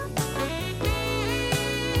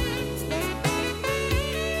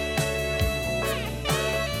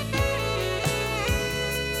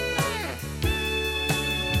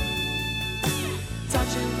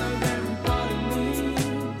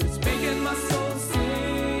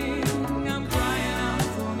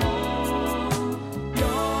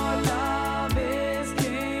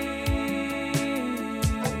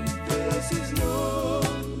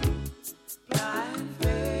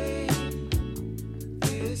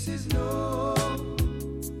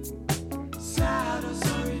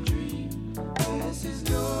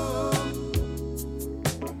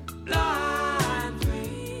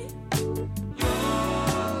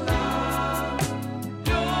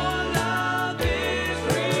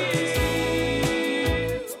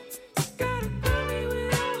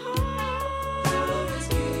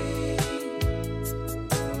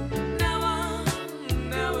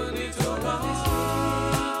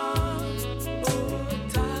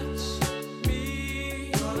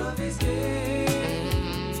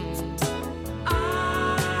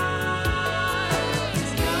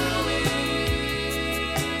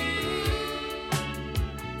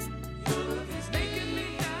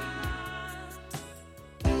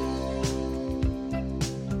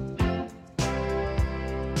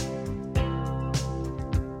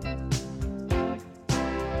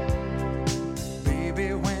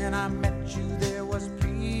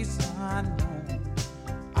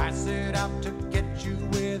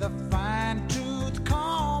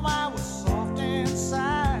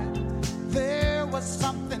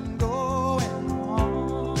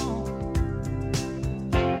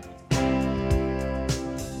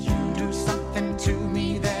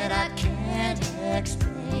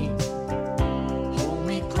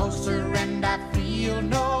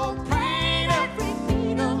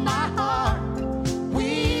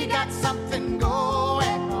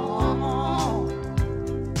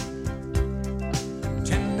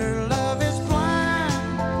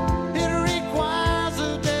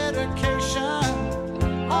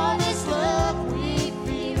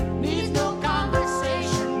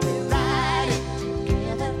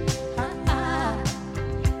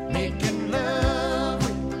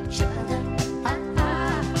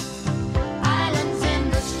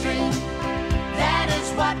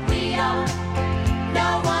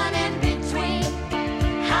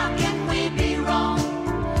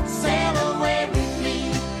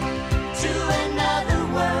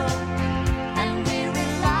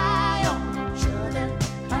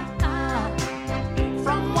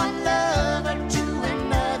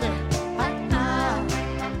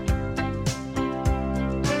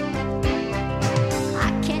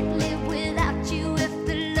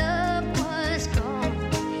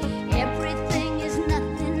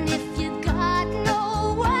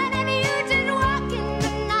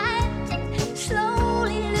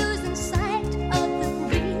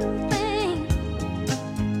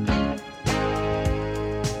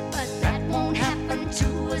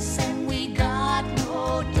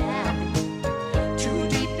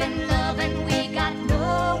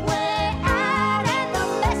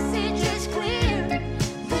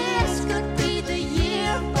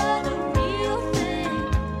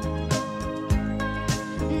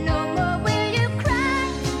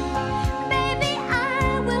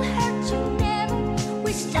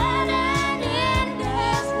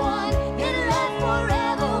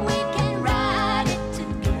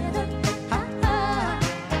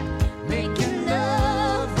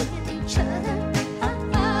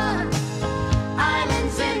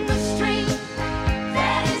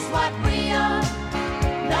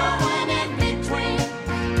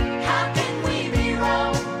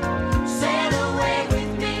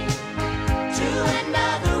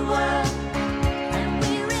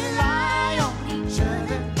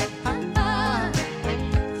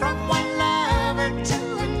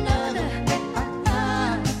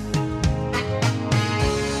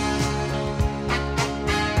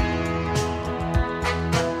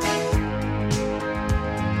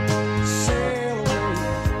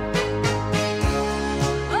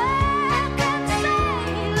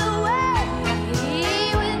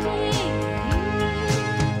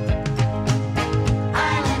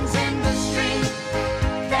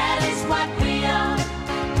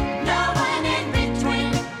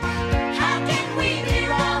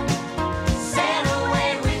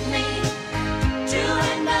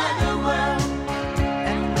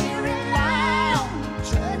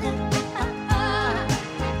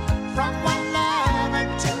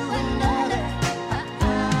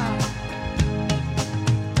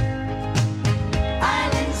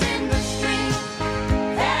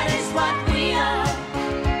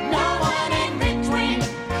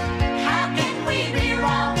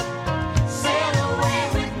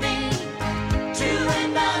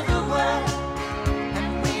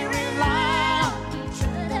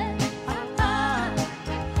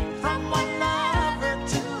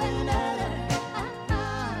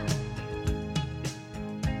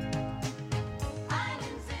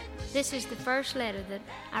 This is the first letter that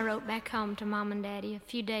I wrote back home to Mom and Daddy a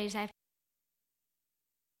few days after.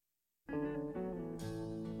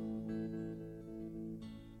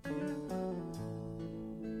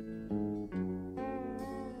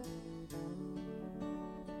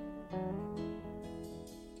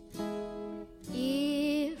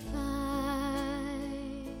 If I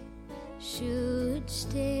should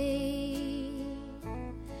stay,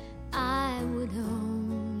 I would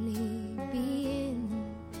only be in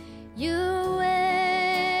your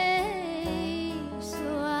way,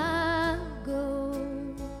 so I'll go.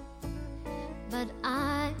 But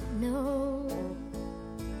I know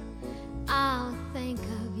I'll think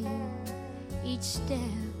of you each step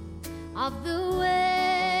of the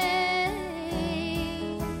way.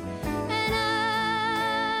 And I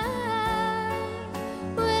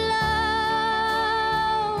will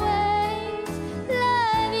always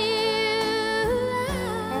love you.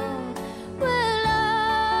 I will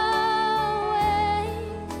always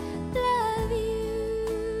love you.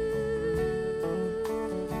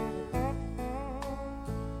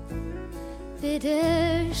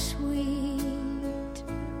 Bittersweet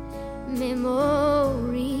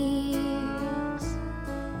memories,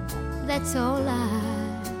 that's all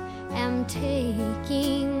I am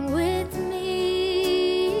taking with me.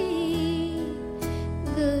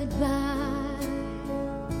 Goodbye,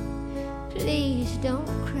 please don't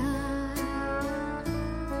cry.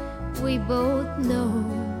 We both know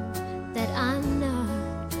that I'm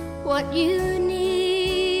not what you need.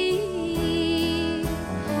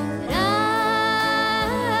 But I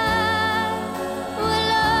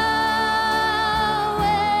will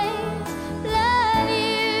always love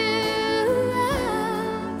you. I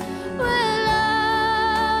will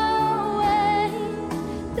always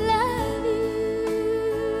love you.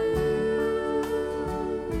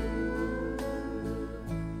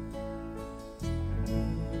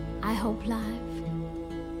 I hope life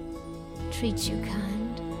treats you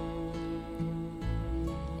kind,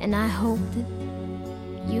 and I hope that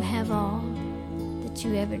you have all that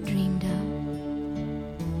you ever dreamed of.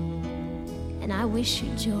 And I wish you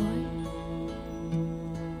joy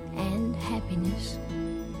and happiness.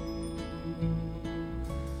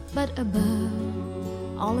 But above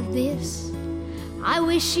all of this, I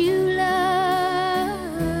wish you love.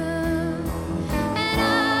 And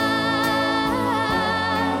I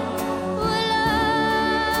will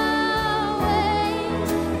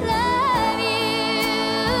always love you.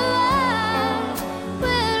 I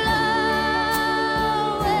will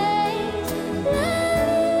always love you.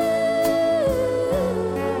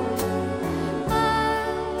 I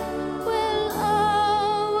will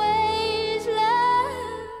always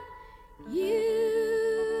love you.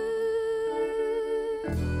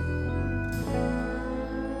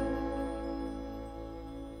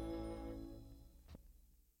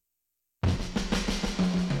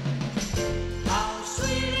 How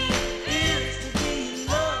sweet it is to be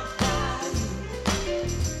loved by you.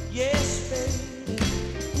 Yes, baby.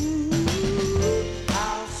 Ooh,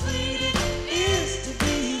 how sweet it is to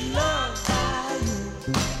be loved by you.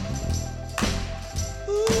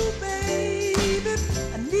 Ooh, baby,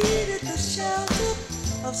 I needed the shelter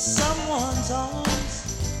of someone's arms,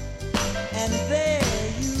 and there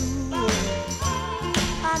you were.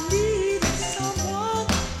 I needed someone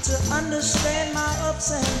to understand my ups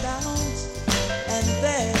and downs, and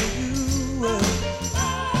there you were.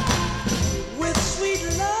 With sweet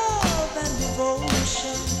love and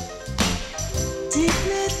devotion,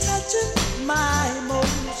 deeply touching my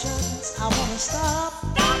emotions. I wanna stop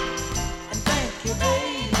and thank you,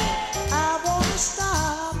 baby. I wanna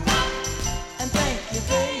stop and thank you,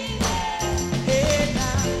 baby. Hey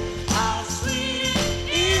now, how sweet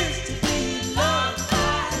it is to be loved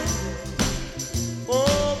by you.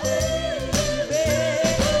 Oh, baby,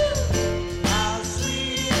 how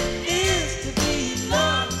sweet it is to be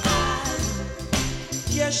loved by you.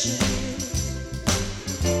 Yes, it is.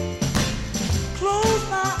 Close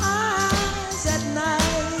my eyes at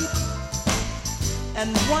night and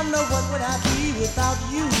wonder what would I be without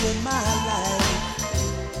you in my life.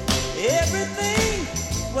 Everything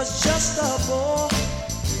was just a bore.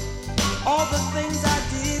 All the things I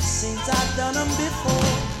did seems I've done them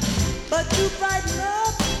before. But you brighten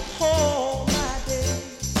up all my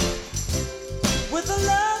days with a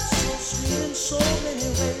love so sweet in so many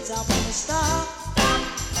ways. I wanna stop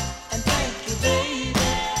and thank you, baby.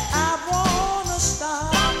 I wanna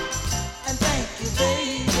stop and thank you,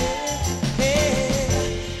 baby.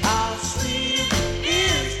 Hey, how sweet it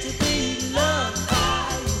is to be loved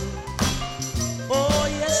by you. Oh,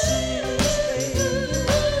 yes, it is, baby.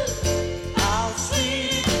 How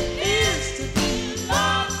sweet it is to be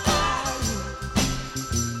loved by you.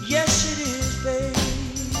 Yes,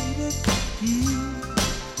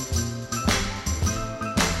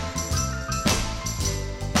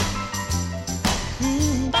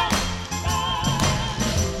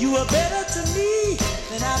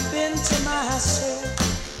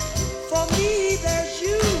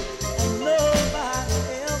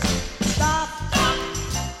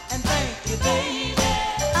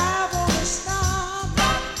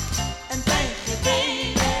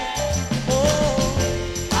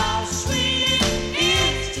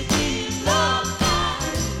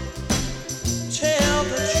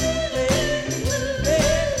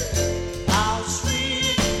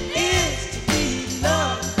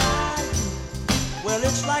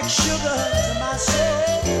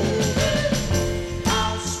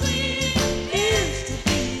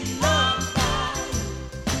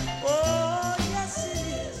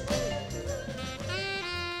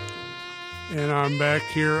 back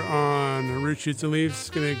here on Root Shoots and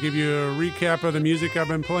Leaves. Going to give you a recap of the music I've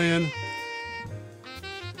been playing.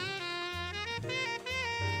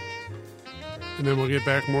 And then we'll get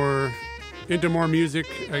back into more music.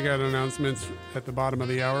 I got announcements at the bottom of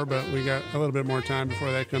the hour, but we got a little bit more time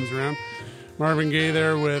before that comes around. Marvin Gaye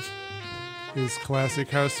there with his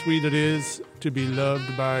classic How Sweet It Is to Be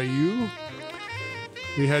Loved by You.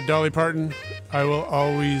 We had Dolly Parton, I Will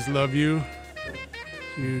Always Love You.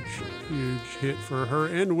 Huge hit for her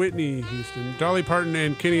and Whitney Houston. Dolly Parton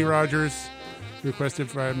and Kenny Rogers,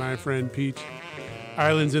 requested by my friend Pete.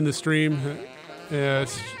 Islands in the Stream.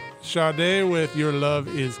 Sade with Your Love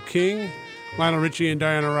Is King. Lionel Richie and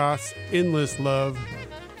Diana Ross, Endless Love.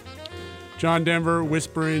 John Denver,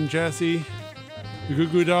 Whispering Jesse. The Goo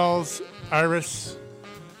Goo Dolls, Iris.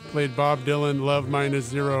 Played Bob Dylan, Love Minus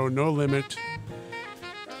Zero, No Limit.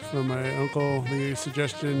 From my uncle, the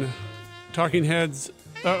suggestion, Talking Heads,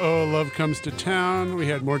 Uh-Oh, Love Comes to Town. We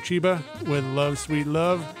had Morcheeba with Love, Sweet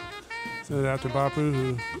Love. Send it out to Bapu,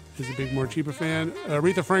 who is a big Morcheeba fan.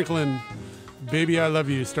 Aretha Franklin, Baby I Love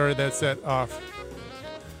You, started that set off.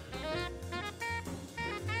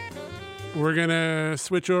 We're going to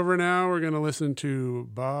switch over now. We're going to listen to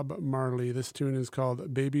Bob Marley. This tune is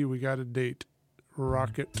called Baby We Got a Date.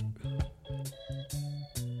 Rocket.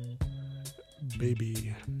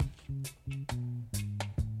 Baby.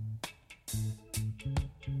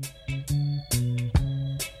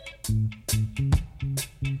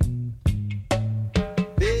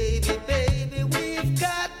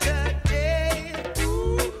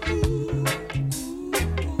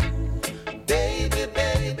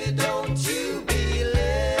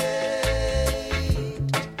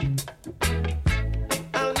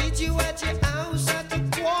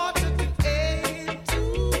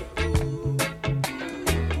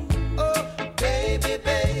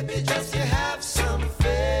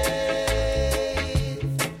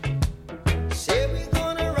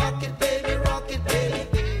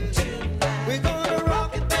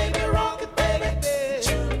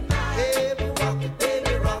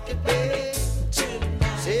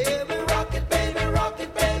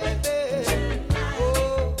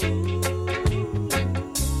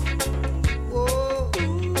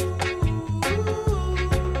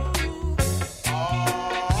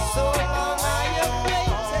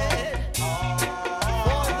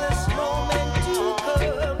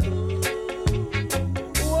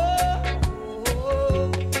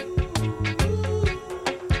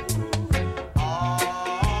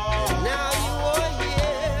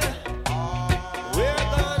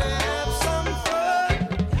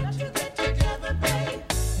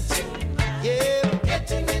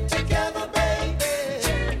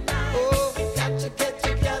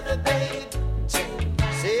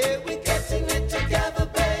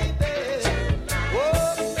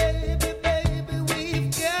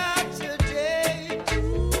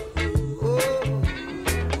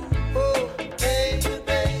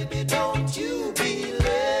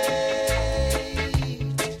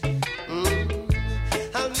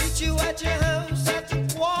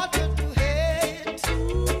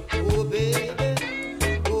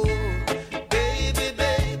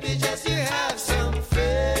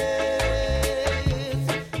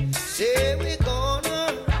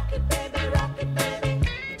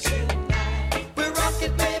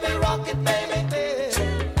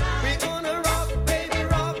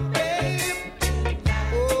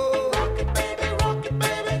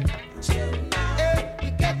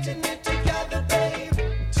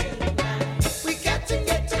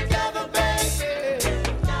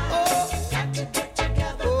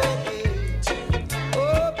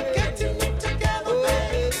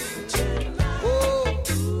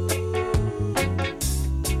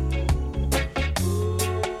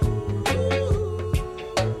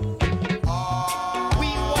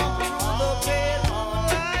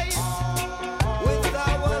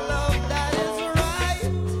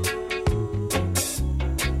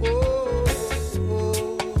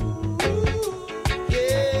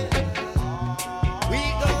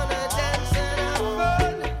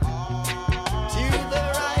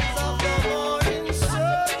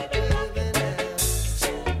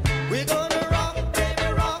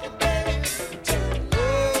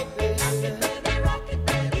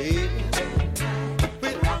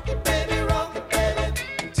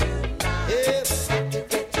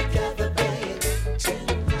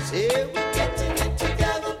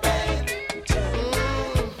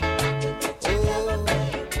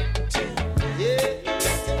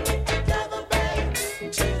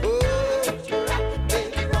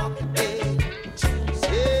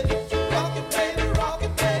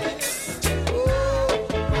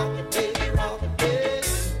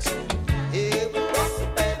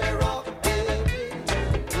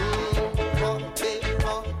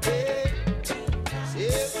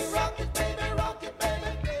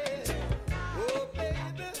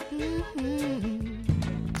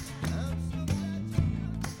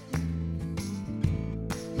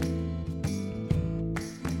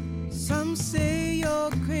 Some say you're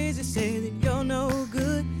crazy, say that you're no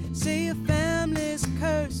good, say your family's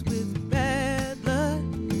cursed with bad blood.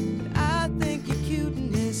 But I think you're cute and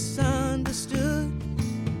misunderstood.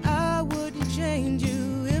 I wouldn't change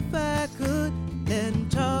you if I could. Let them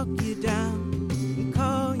talk you down and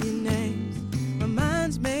call you names. My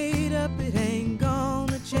mind's made up, it ain't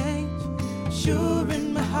gonna change. Sure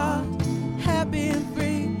in my heart, happy and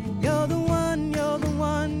free. You're the one, you're the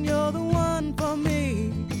one, you're the one for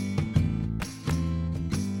me.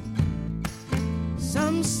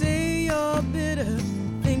 Some say you're bitter,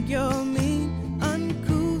 think you're mean,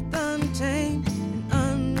 uncouth, untamed, and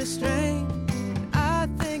unrestrained. But I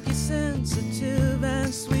think you're sensitive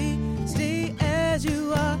and sweet. Stay as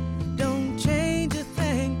you are, don't change a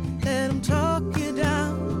thing. Let them talk you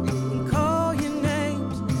down and call you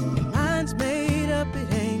names. Your mind's made up,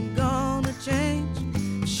 it ain't gonna change.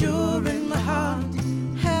 Sure in my heart,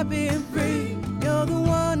 happy and free. You're the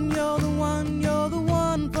one, you're the one, you're the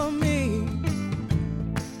one for me.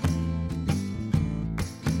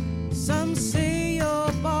 Some say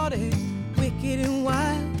your body wicked and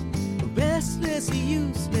wild, restless,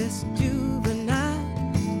 useless, juvenile.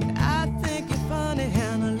 I think you're funny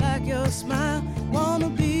and I like your smile. Wanna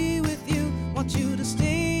be with you, want you to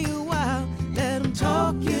stay a while. Let them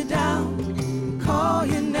talk you down, call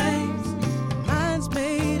your names. Mind's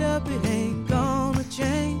made up, it ain't gonna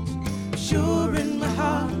change. Sure in my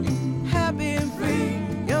heart, happy and free.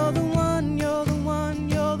 You're the one, you're the one,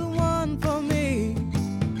 you're the one for me.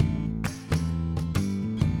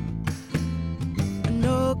 I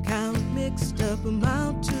know count mixed up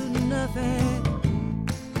amount to nothing.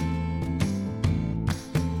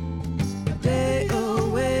 A day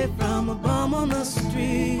away from a bum on the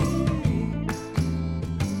street.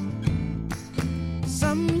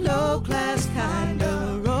 Some low-class kind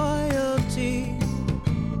of royalty.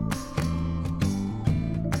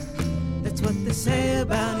 That's what they say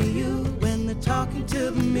about you when they're talking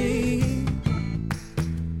to me.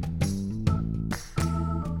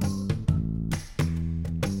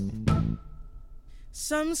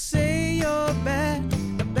 Some say you're bad,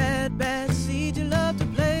 a bad, bad seed. You love to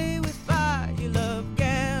play with fire, you love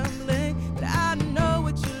gambling. But I know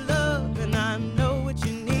what you love and I know what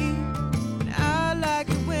you need. And I like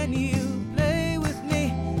it when you play with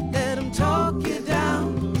me. Let them talk you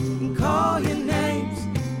down and call your names.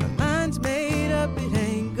 My mind's made up, it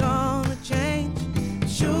ain't gonna change.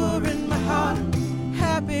 Sure in my heart,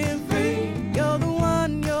 happy and free. You're the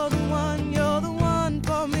one, you're the one, you're the one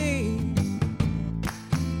for me.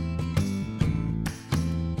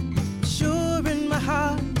 Sure in my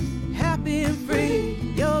heart, happy and free.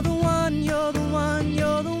 You're the one, you're the one,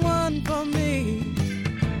 you're the one for me.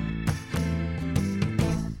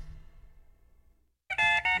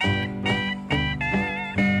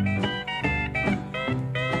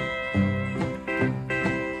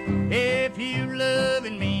 If you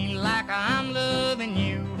loving me like I'm loving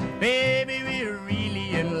you, baby, we're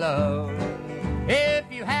really in love.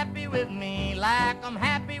 If you happy with me like I'm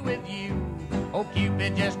happy with you, oh,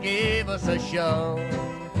 Cupid just gave us a show.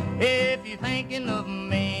 If you're thinking of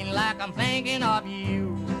me like I'm thinking of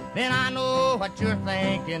you, then I know what you're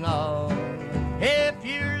thinking of. If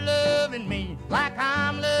you're loving me like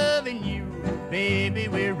I'm loving you, baby,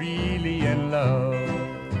 we're really in love.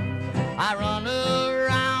 I run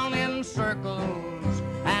around in circles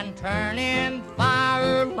and turn in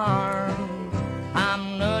fire alarms.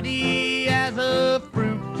 I'm nutty as a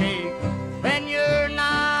fruitcake when you're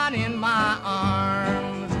not in my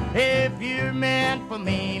arms. If you're meant for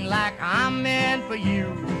me like I'm meant for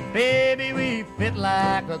you, baby, we fit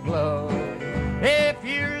like a glove. If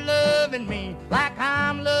you're loving me like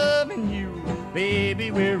I'm loving you,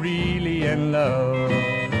 baby, we're really in love.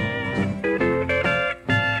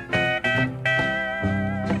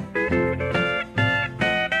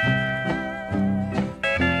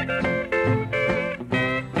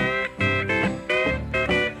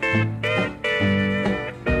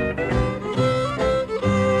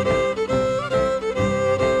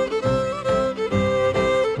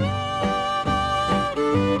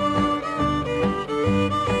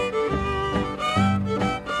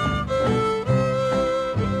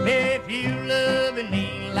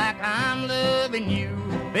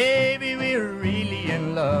 Baby, we're really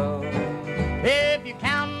in love. If you're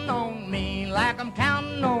counting on me like I'm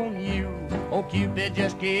counting on you, oh, Cupid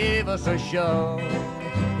just gave us a show.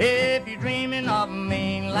 If you're dreaming of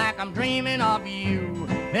me like I'm dreaming of you,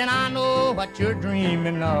 then I know what you're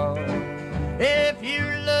dreaming of. If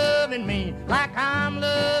you're loving me like I'm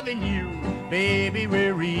loving you, baby,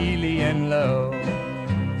 we're really in love.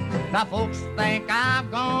 Now folks think I've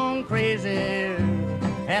gone crazy,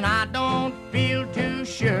 and I don't feel too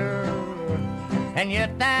sure.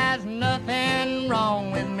 if there's nothing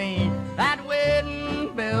wrong with me, that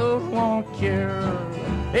wedding bells won't cure.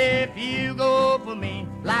 If you go for me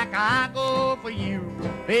like I go for you,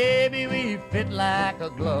 baby, we fit like a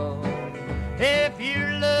glove. If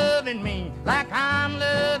you're loving me like I'm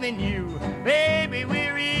loving you, baby,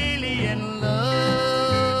 we're really in love.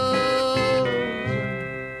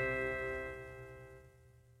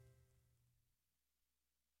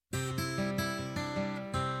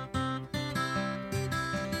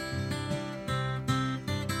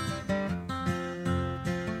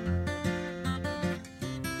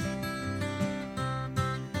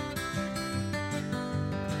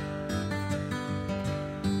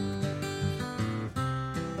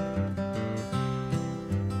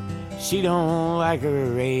 She don't like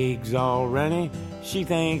her eggs all runny. She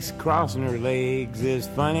thinks crossing her legs is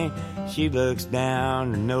funny. She looks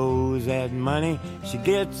down her nose at money. She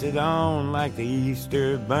gets it on like the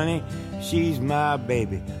Easter bunny. She's my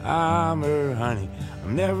baby, I'm her honey.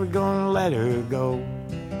 I'm never gonna let her go.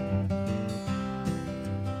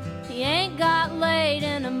 He ain't got laid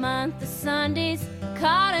in a month of Sundays.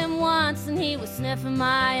 Caught him once and he was sniffing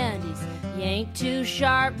my undies. He ain't too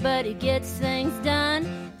sharp, but he gets things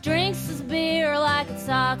done. Drinks his beer like it's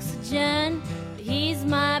oxygen. But he's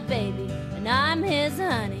my baby and I'm his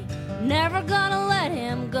honey. I'm never gonna let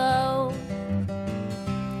him go.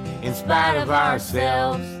 In spite of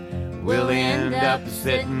ourselves, we'll end up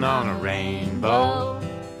sitting on a rainbow.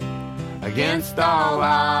 Against all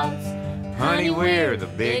odds, honey, we're the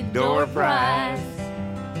big door prize.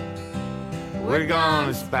 We're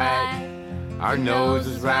gonna spike our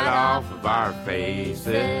noses right off of our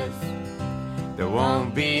faces. There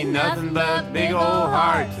won't be nothing but big old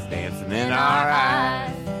hearts dancing in our eyes.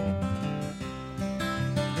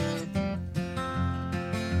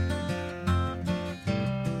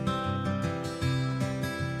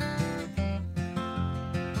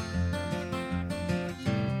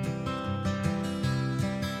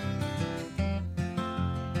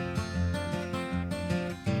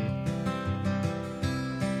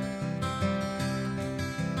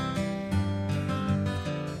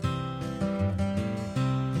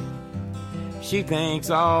 She thinks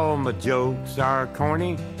all my jokes are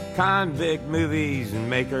corny. Convict movies and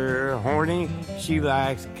make her horny. She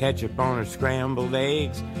likes ketchup on her scrambled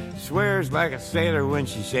eggs. Swears like a sailor when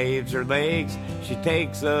she shaves her legs. She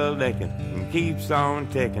takes a licking and keeps on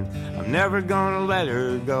ticking. I'm never gonna let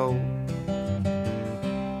her go.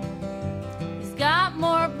 He's got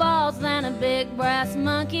more balls than a big brass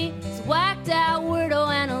monkey. He's a whacked out weirdo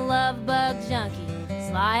and a love bug junkie.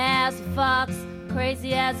 Sly as a fox,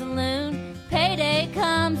 crazy as a loon. Payday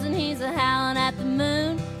comes and he's a howling at the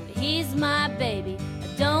moon. But he's my baby, I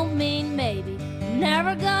don't mean maybe. I'm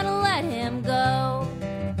never gonna let him go.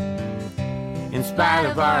 In spite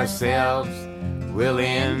of ourselves, we'll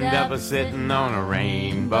end up sitting on a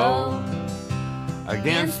rainbow.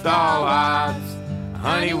 Against all odds,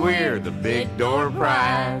 honey, we're the big door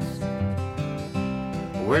prize.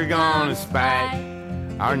 We're gonna spike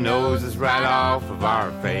our noses right off of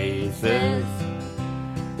our faces.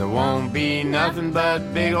 There won't be nothing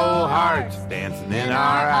but big old hearts dancing in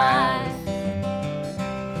our eyes.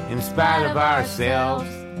 In spite of ourselves,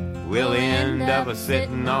 we'll end up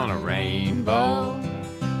sitting on a rainbow.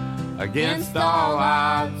 Against all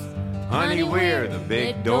odds, honey, we're the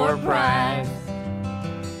big door prize.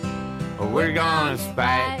 We're gonna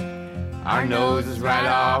spike our noses right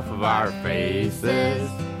off of our faces.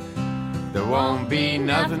 There won't be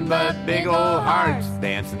nothing but big old hearts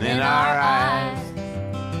dancing in our eyes.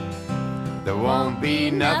 There won't be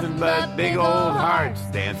nothing but big old hearts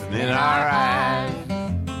dancing in our eyes.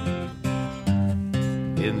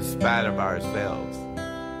 In spite of ourselves.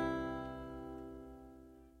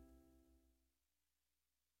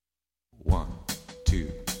 One,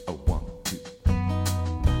 two, a 1, 2.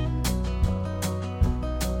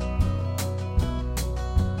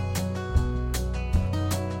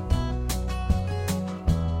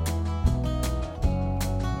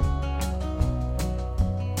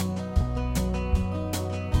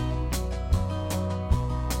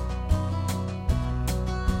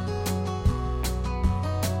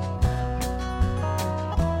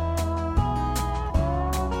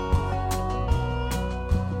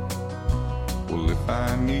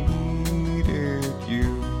 I needed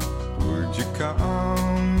you, would you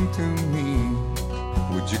come to me?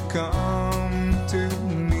 Would you come to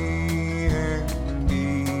me and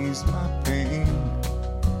ease my pain?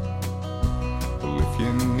 Well, if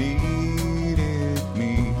you needed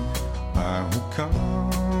me, I would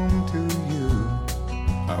come to you.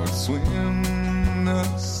 I would swim the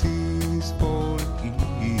seas for to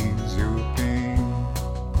ease your pain.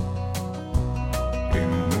 In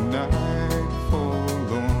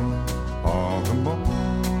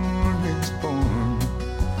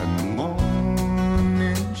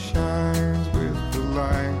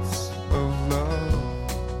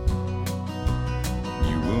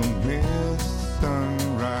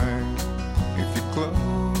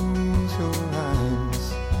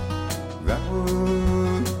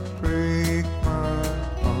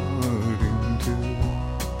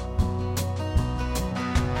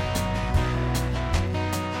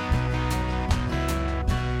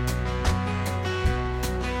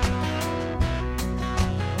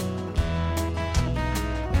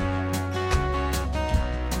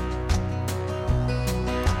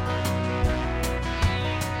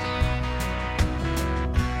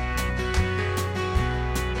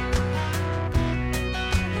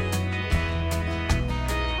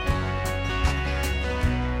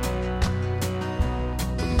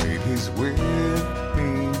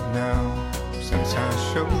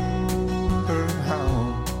show her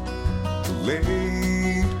how to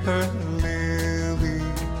lay her lily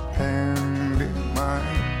hand in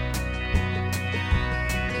mine.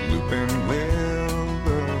 Looping will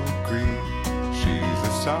agree she's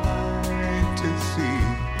a sight to see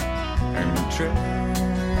and a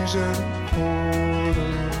treasure for the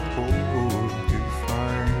poor to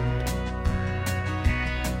find.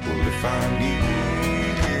 Well, if I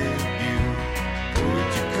needed you,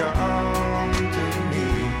 would you come to me?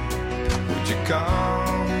 Would you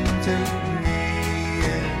come to me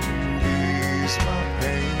and ease my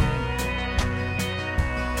pain?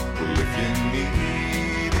 Well, if you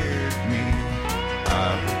needed me, I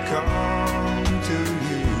would come to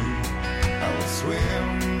you. I would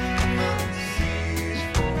swim the seas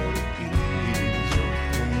for to ease your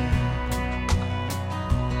pain.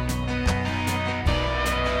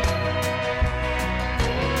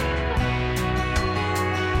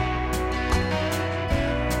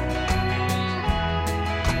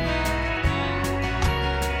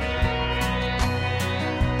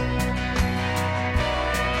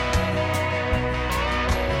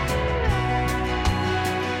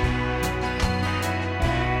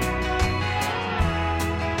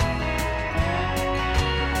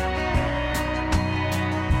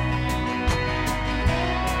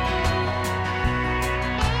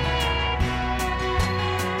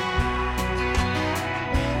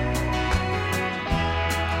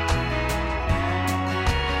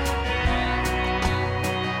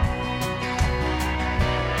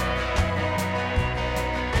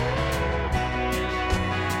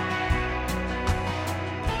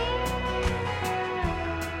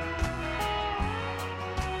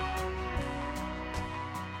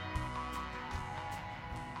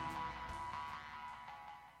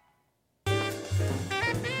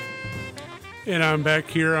 And I'm back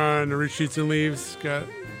here on Rich Sheets and Leaves. Got a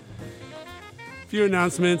few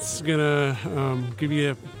announcements. Gonna give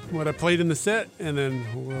you what I played in the set, and then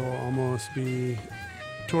we'll almost be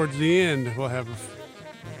towards the end. We'll have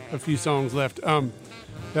a few songs left.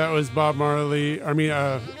 That was Bob Marley.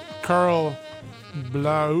 Carl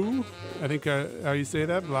Blau. I think how you say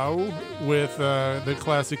that, Blau, with the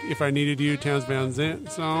classic "If I Needed You" Townes Van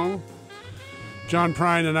Zandt song. John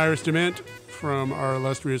Prine and Iris DeMent from our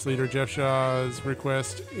illustrious leader Jeff Shaw's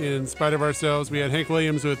request. In Spite of Ourselves, we had Hank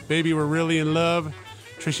Williams with Baby We're Really in Love,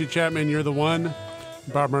 Tricia Chapman, You're the One,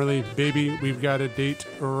 Bob Marley, Baby We've Got a Date,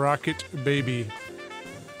 Rocket Baby.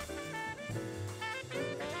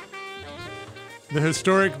 The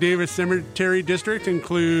historic Davis Cemetery District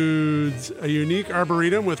includes a unique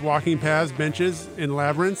arboretum with walking paths, benches, and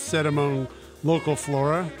labyrinths set among local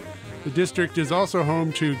flora. The district is also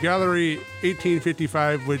home to Gallery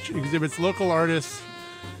 1855, which exhibits local artists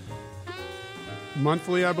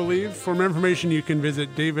monthly, I believe. For more information, you can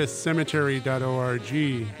visit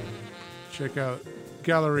daviscemetery.org. Check out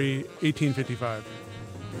Gallery 1855.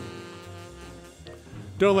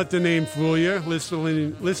 Don't Let the Name Fool You.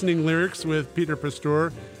 Listening Lyrics with Peter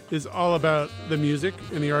Pastor is all about the music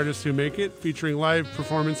and the artists who make it, featuring live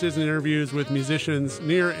performances and interviews with musicians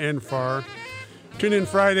near and far. Tune in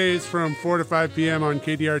Fridays from 4 to 5 p.m. on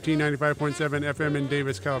KDRT 95.7 FM in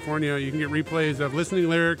Davis, California. You can get replays of Listening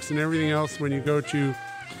Lyrics and everything else when you go to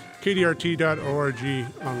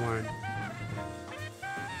kdrt.org online.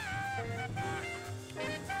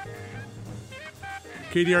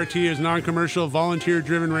 KDRT is non-commercial,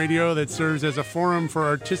 volunteer-driven radio that serves as a forum for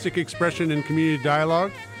artistic expression and community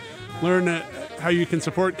dialogue. Learn how you can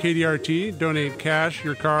support KDRT, donate cash,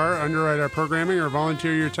 your car, underwrite our programming, or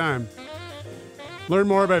volunteer your time. Learn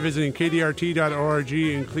more by visiting kdrt.org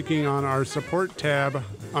and clicking on our support tab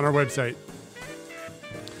on our website.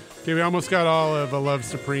 Okay, we almost got all of A Love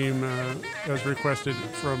Supreme as requested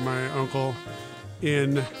from my uncle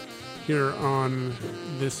in here on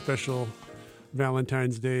this special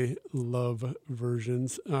Valentine's Day love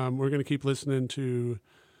versions. We're going to keep listening to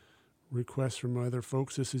requests from other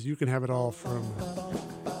folks. This is You Can Have It All from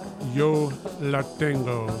Yo La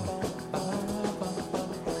Tengo.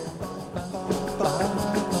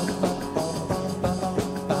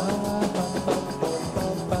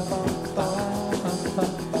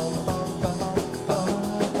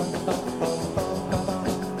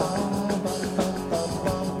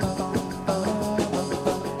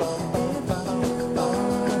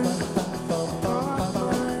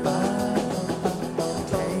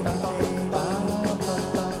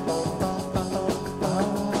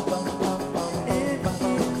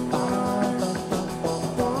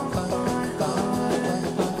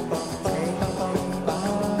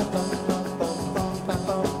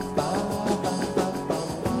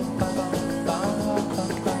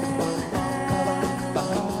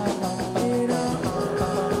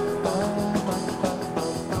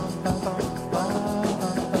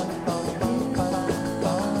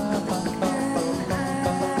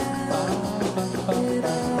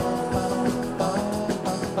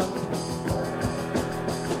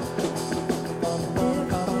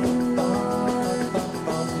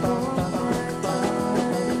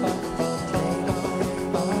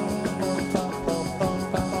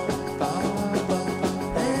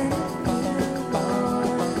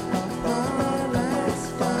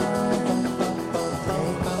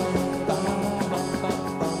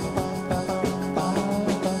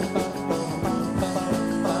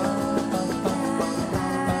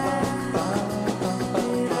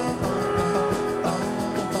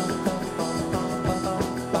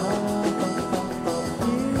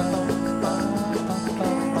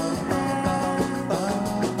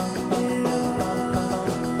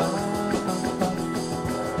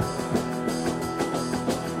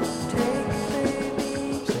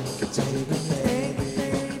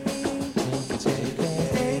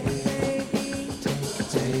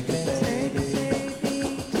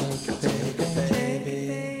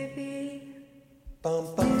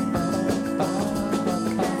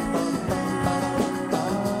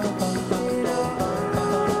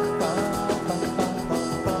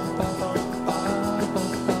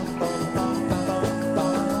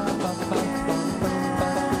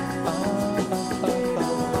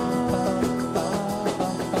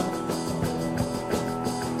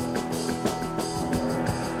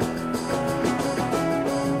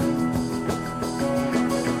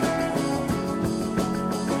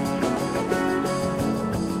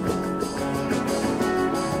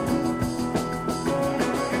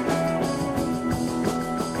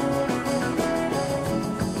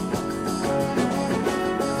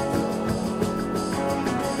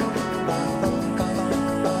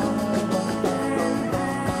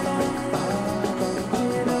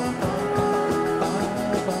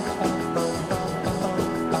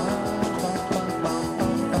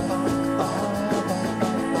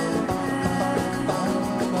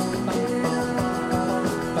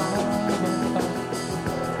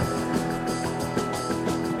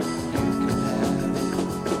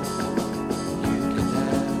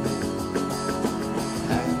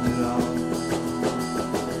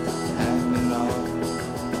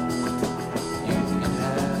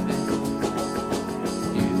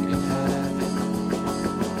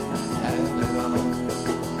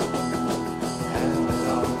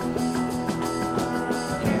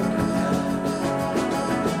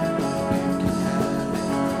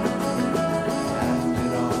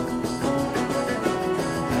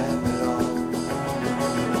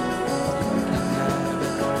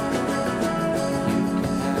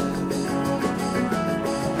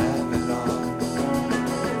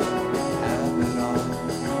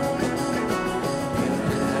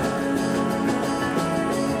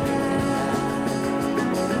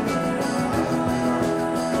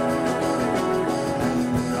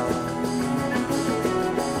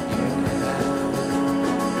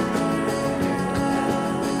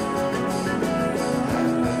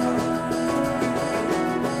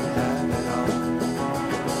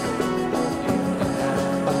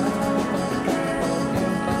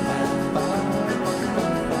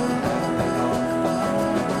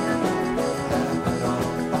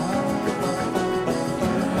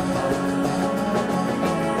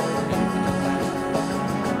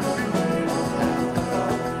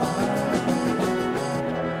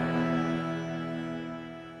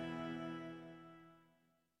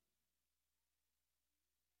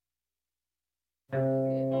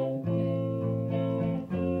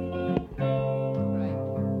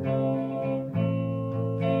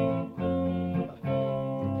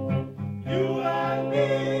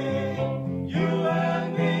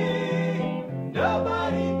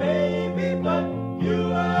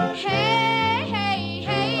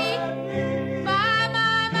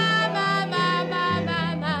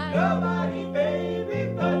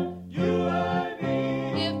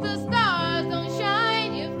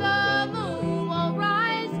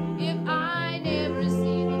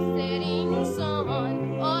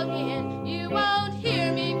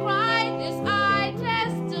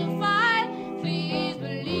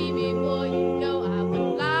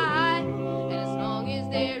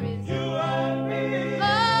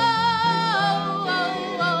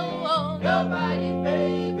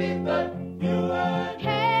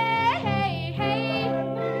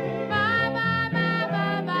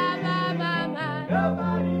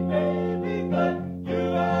 Nobody, baby, but you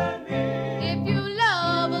and me. If you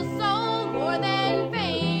love a soul more than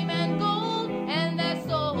fame and gold, and that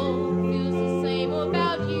soul feels the same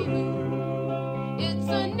about you, it's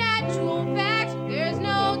a natural fact, there's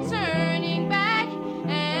no turning back.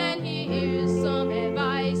 And here's some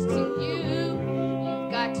advice to you.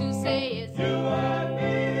 You've got to say it's you and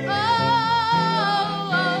me. Oh,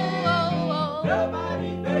 oh, oh, oh.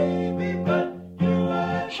 Nobody, baby, but you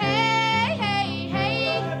and me. Hey, hey, hey,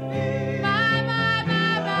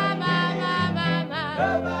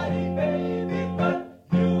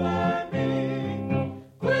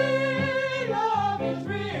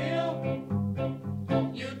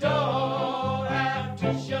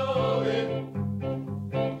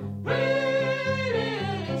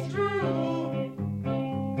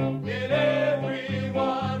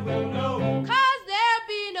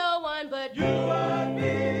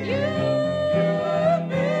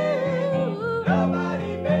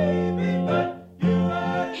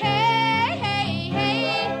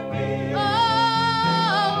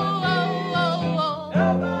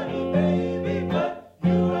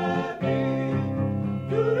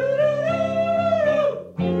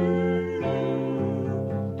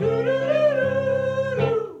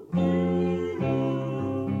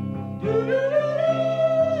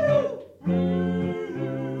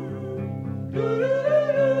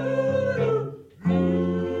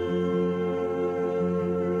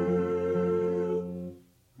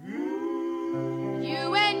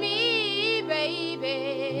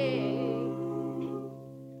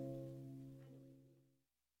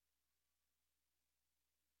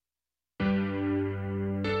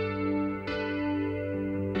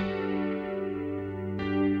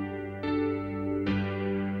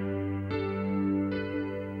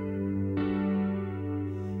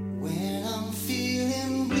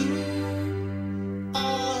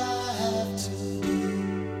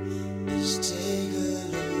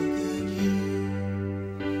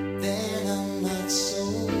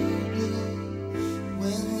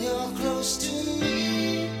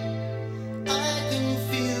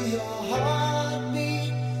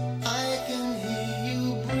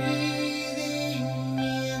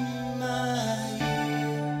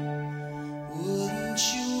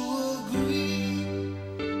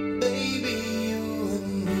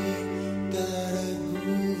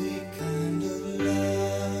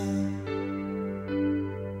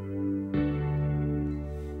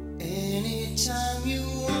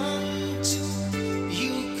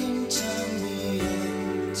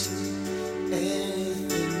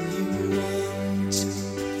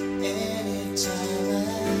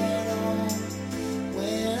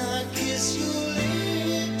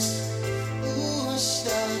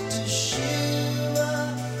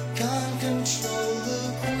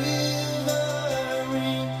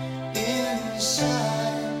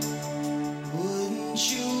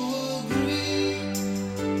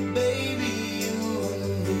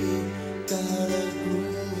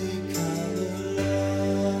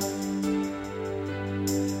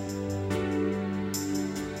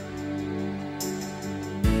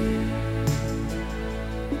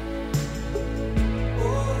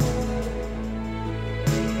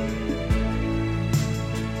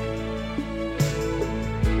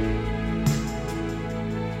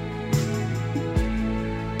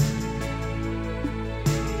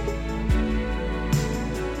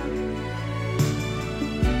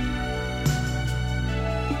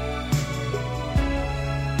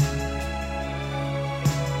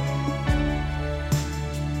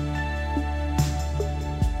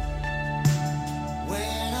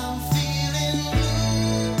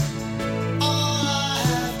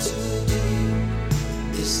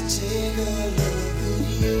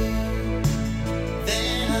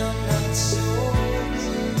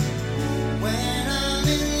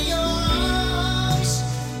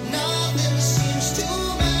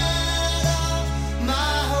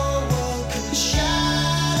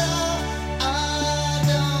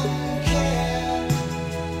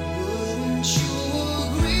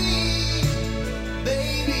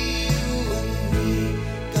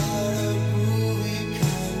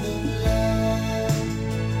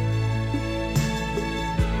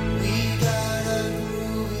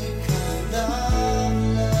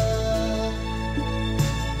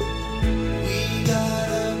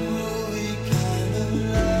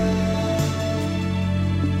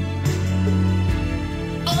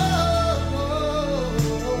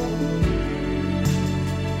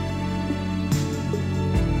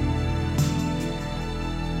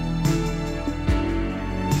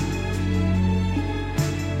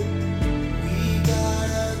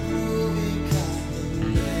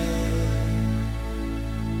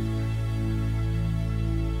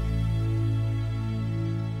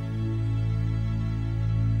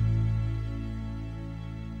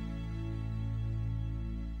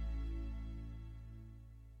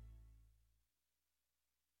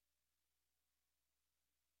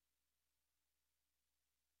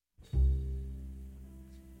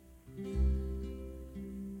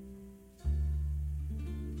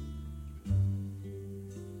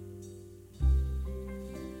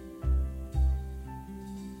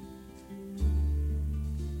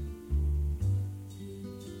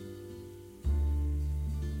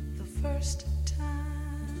 first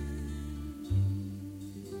time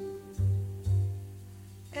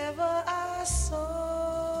ever I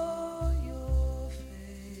saw your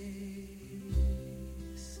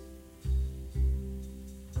face,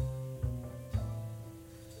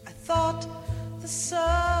 I thought the sun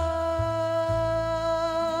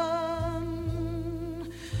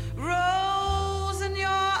rose in your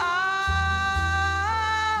eyes,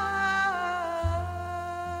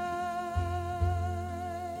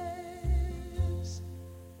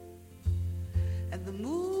 and the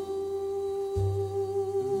moon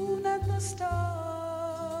and the stars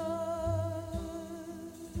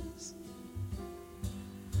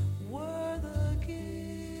were the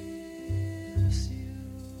gifts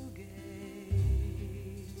you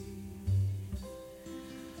gave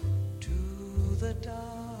to the dark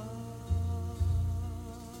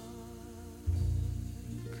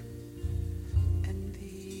and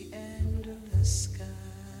the endless skies.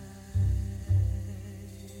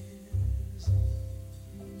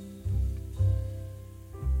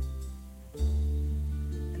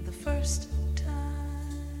 And the first time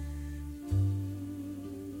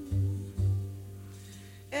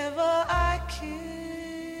ever I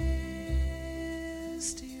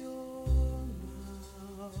kissed your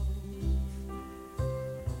mouth,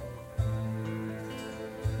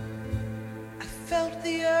 I felt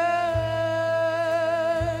the earth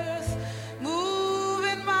move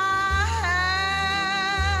in my hand,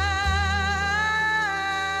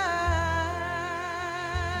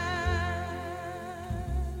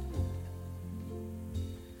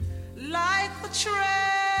 like the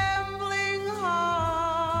trembling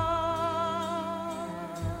heart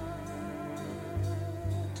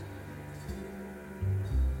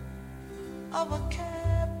of a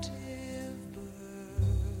captive bird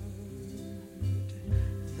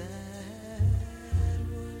that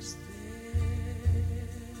was there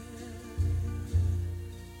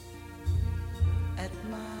at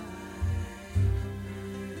my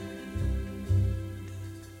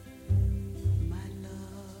command, my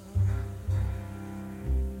love.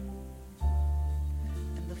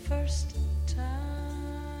 And the first time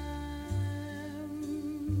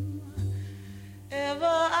ever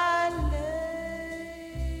I lay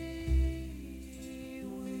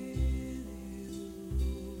with you,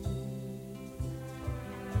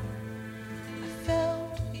 I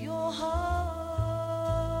felt your heart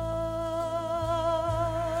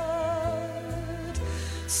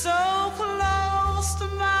so close to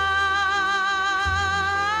mine,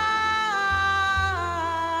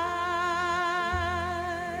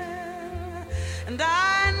 and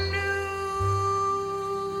I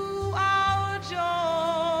knew our joy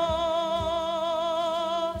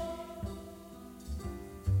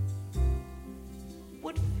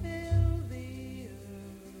would fill the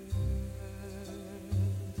earth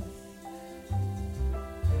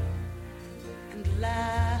and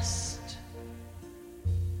last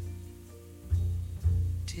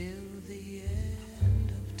till the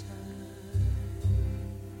end of time,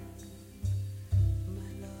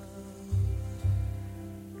 my love.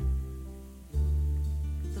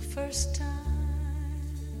 The first time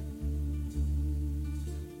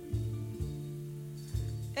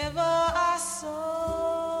ever I saw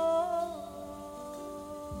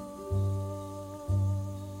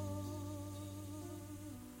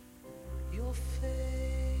your face,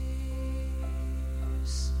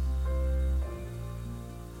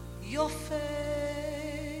 your face,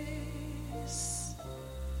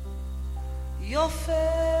 your face,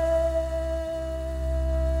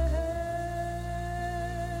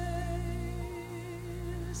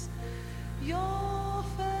 your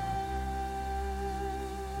face.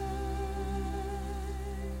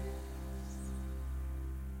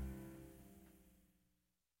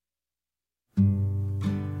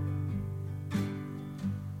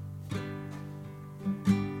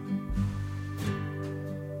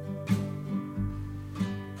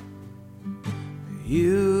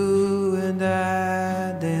 You and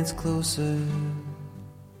I dance closer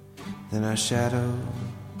than our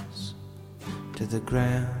shadows to the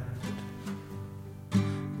ground,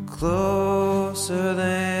 closer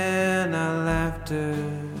than our laughter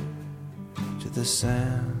to the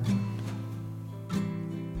sound.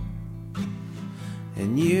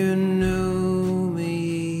 And you knew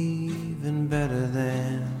me even better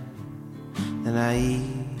than I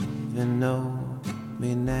even know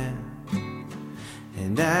me now.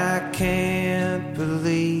 And I can't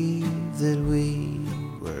believe that we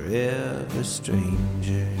were ever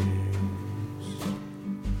strangers.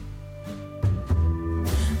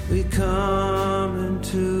 We come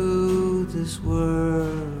into this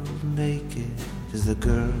world naked as the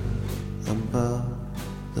girl above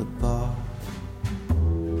the bar.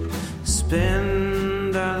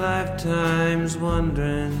 spend our lifetimes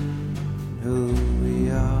wondering who we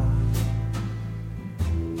are.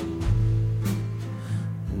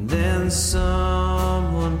 And then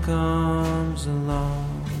someone comes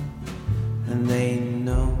along and they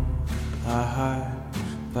know our heart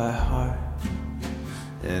by heart.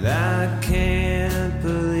 And I can't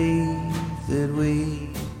believe that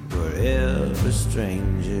we were ever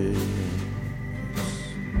strangers,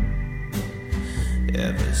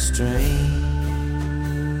 ever strangers,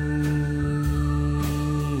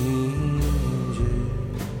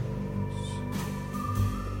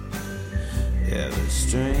 ever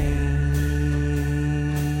strangers.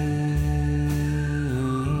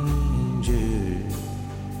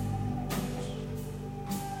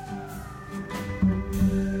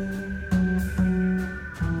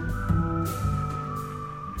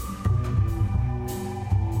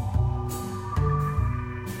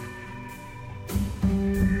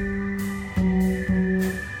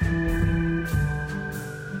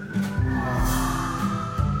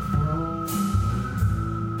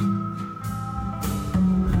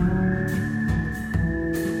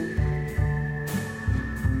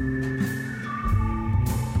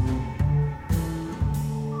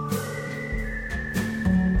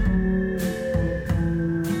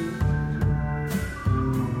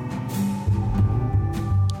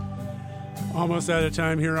 Almost out of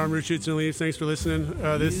time here on Root Shoots and Leaves. Thanks for listening.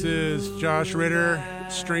 This is Josh Ritter,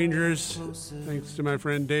 Strangers. Thanks to my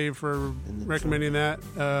friend Dave for recommending that.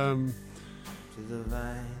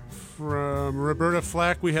 From Roberta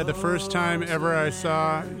Flack, we had the first time ever I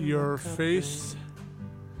saw your face,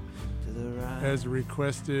 as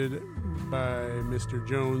requested by Mr.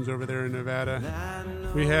 Jones over there in Nevada.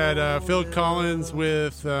 We had Phil Collins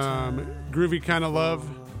with Groovy Kind of Love,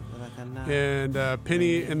 and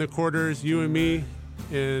Penny and the Quarters, You and Me,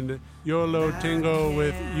 and Yolo Tango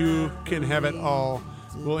with You Can Have It All.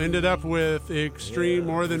 We'll end it up with Extreme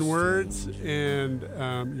More Than Words, and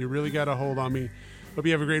You Really Got a Hold on Me. Hope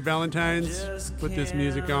you have a great Valentine's. Put this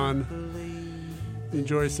music on.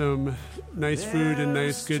 Enjoy some nice food and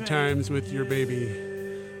nice good times with your baby.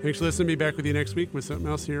 Thanks for listening. Be back with you next week with something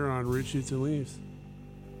else here on Root Shoots and Leaves.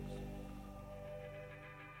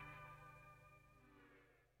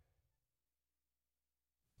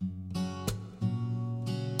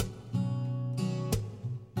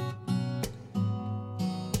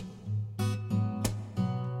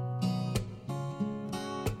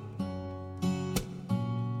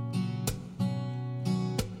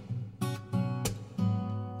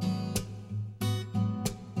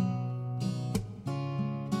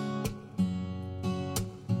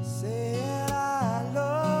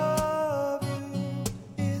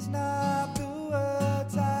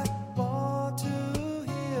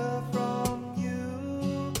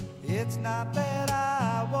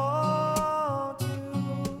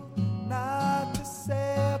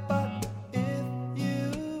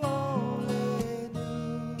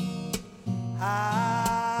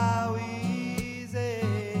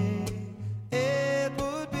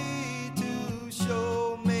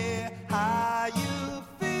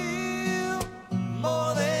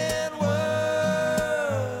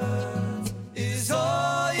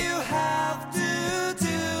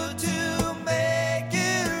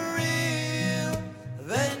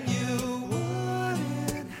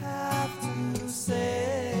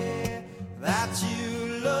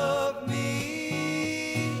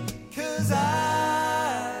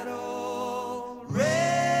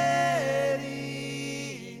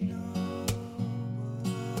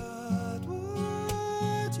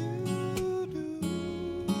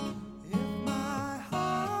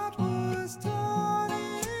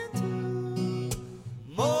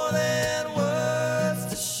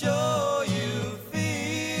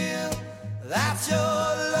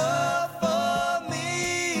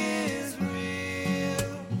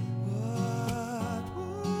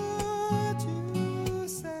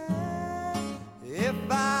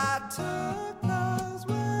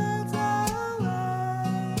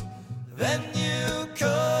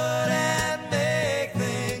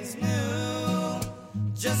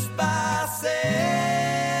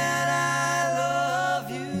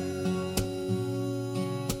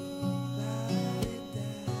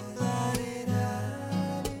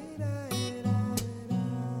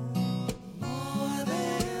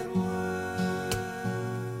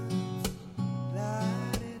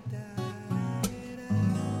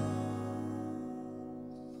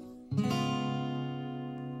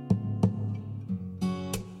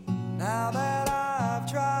 Now that I've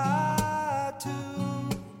tried to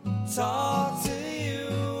talk to you,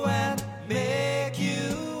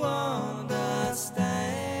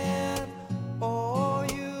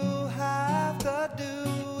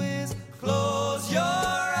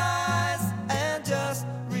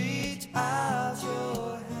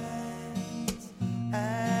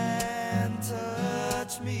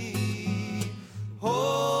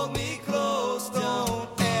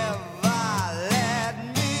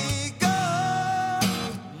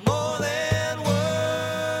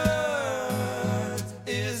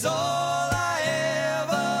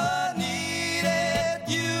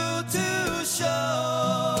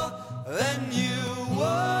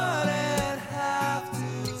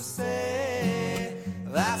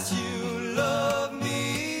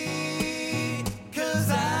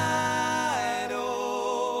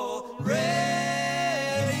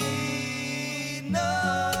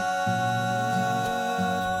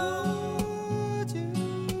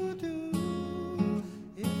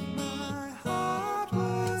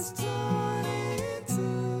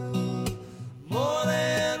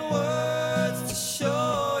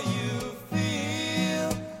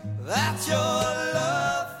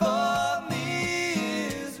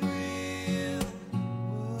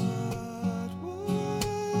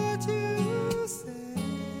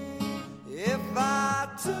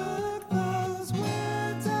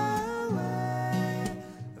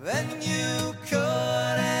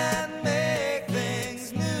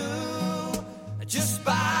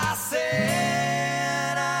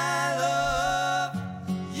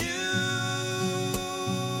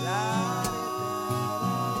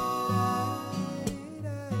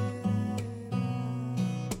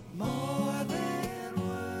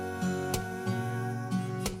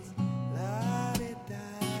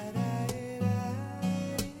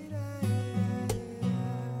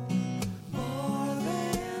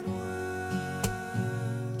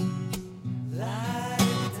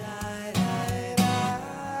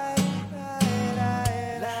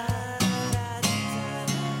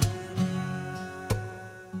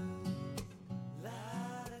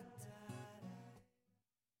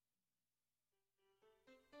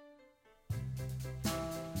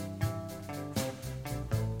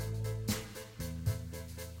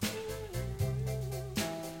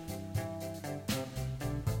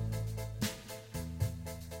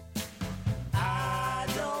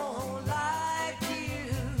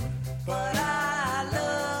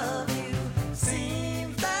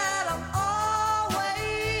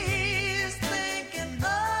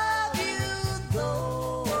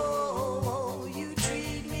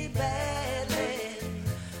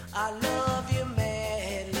 I love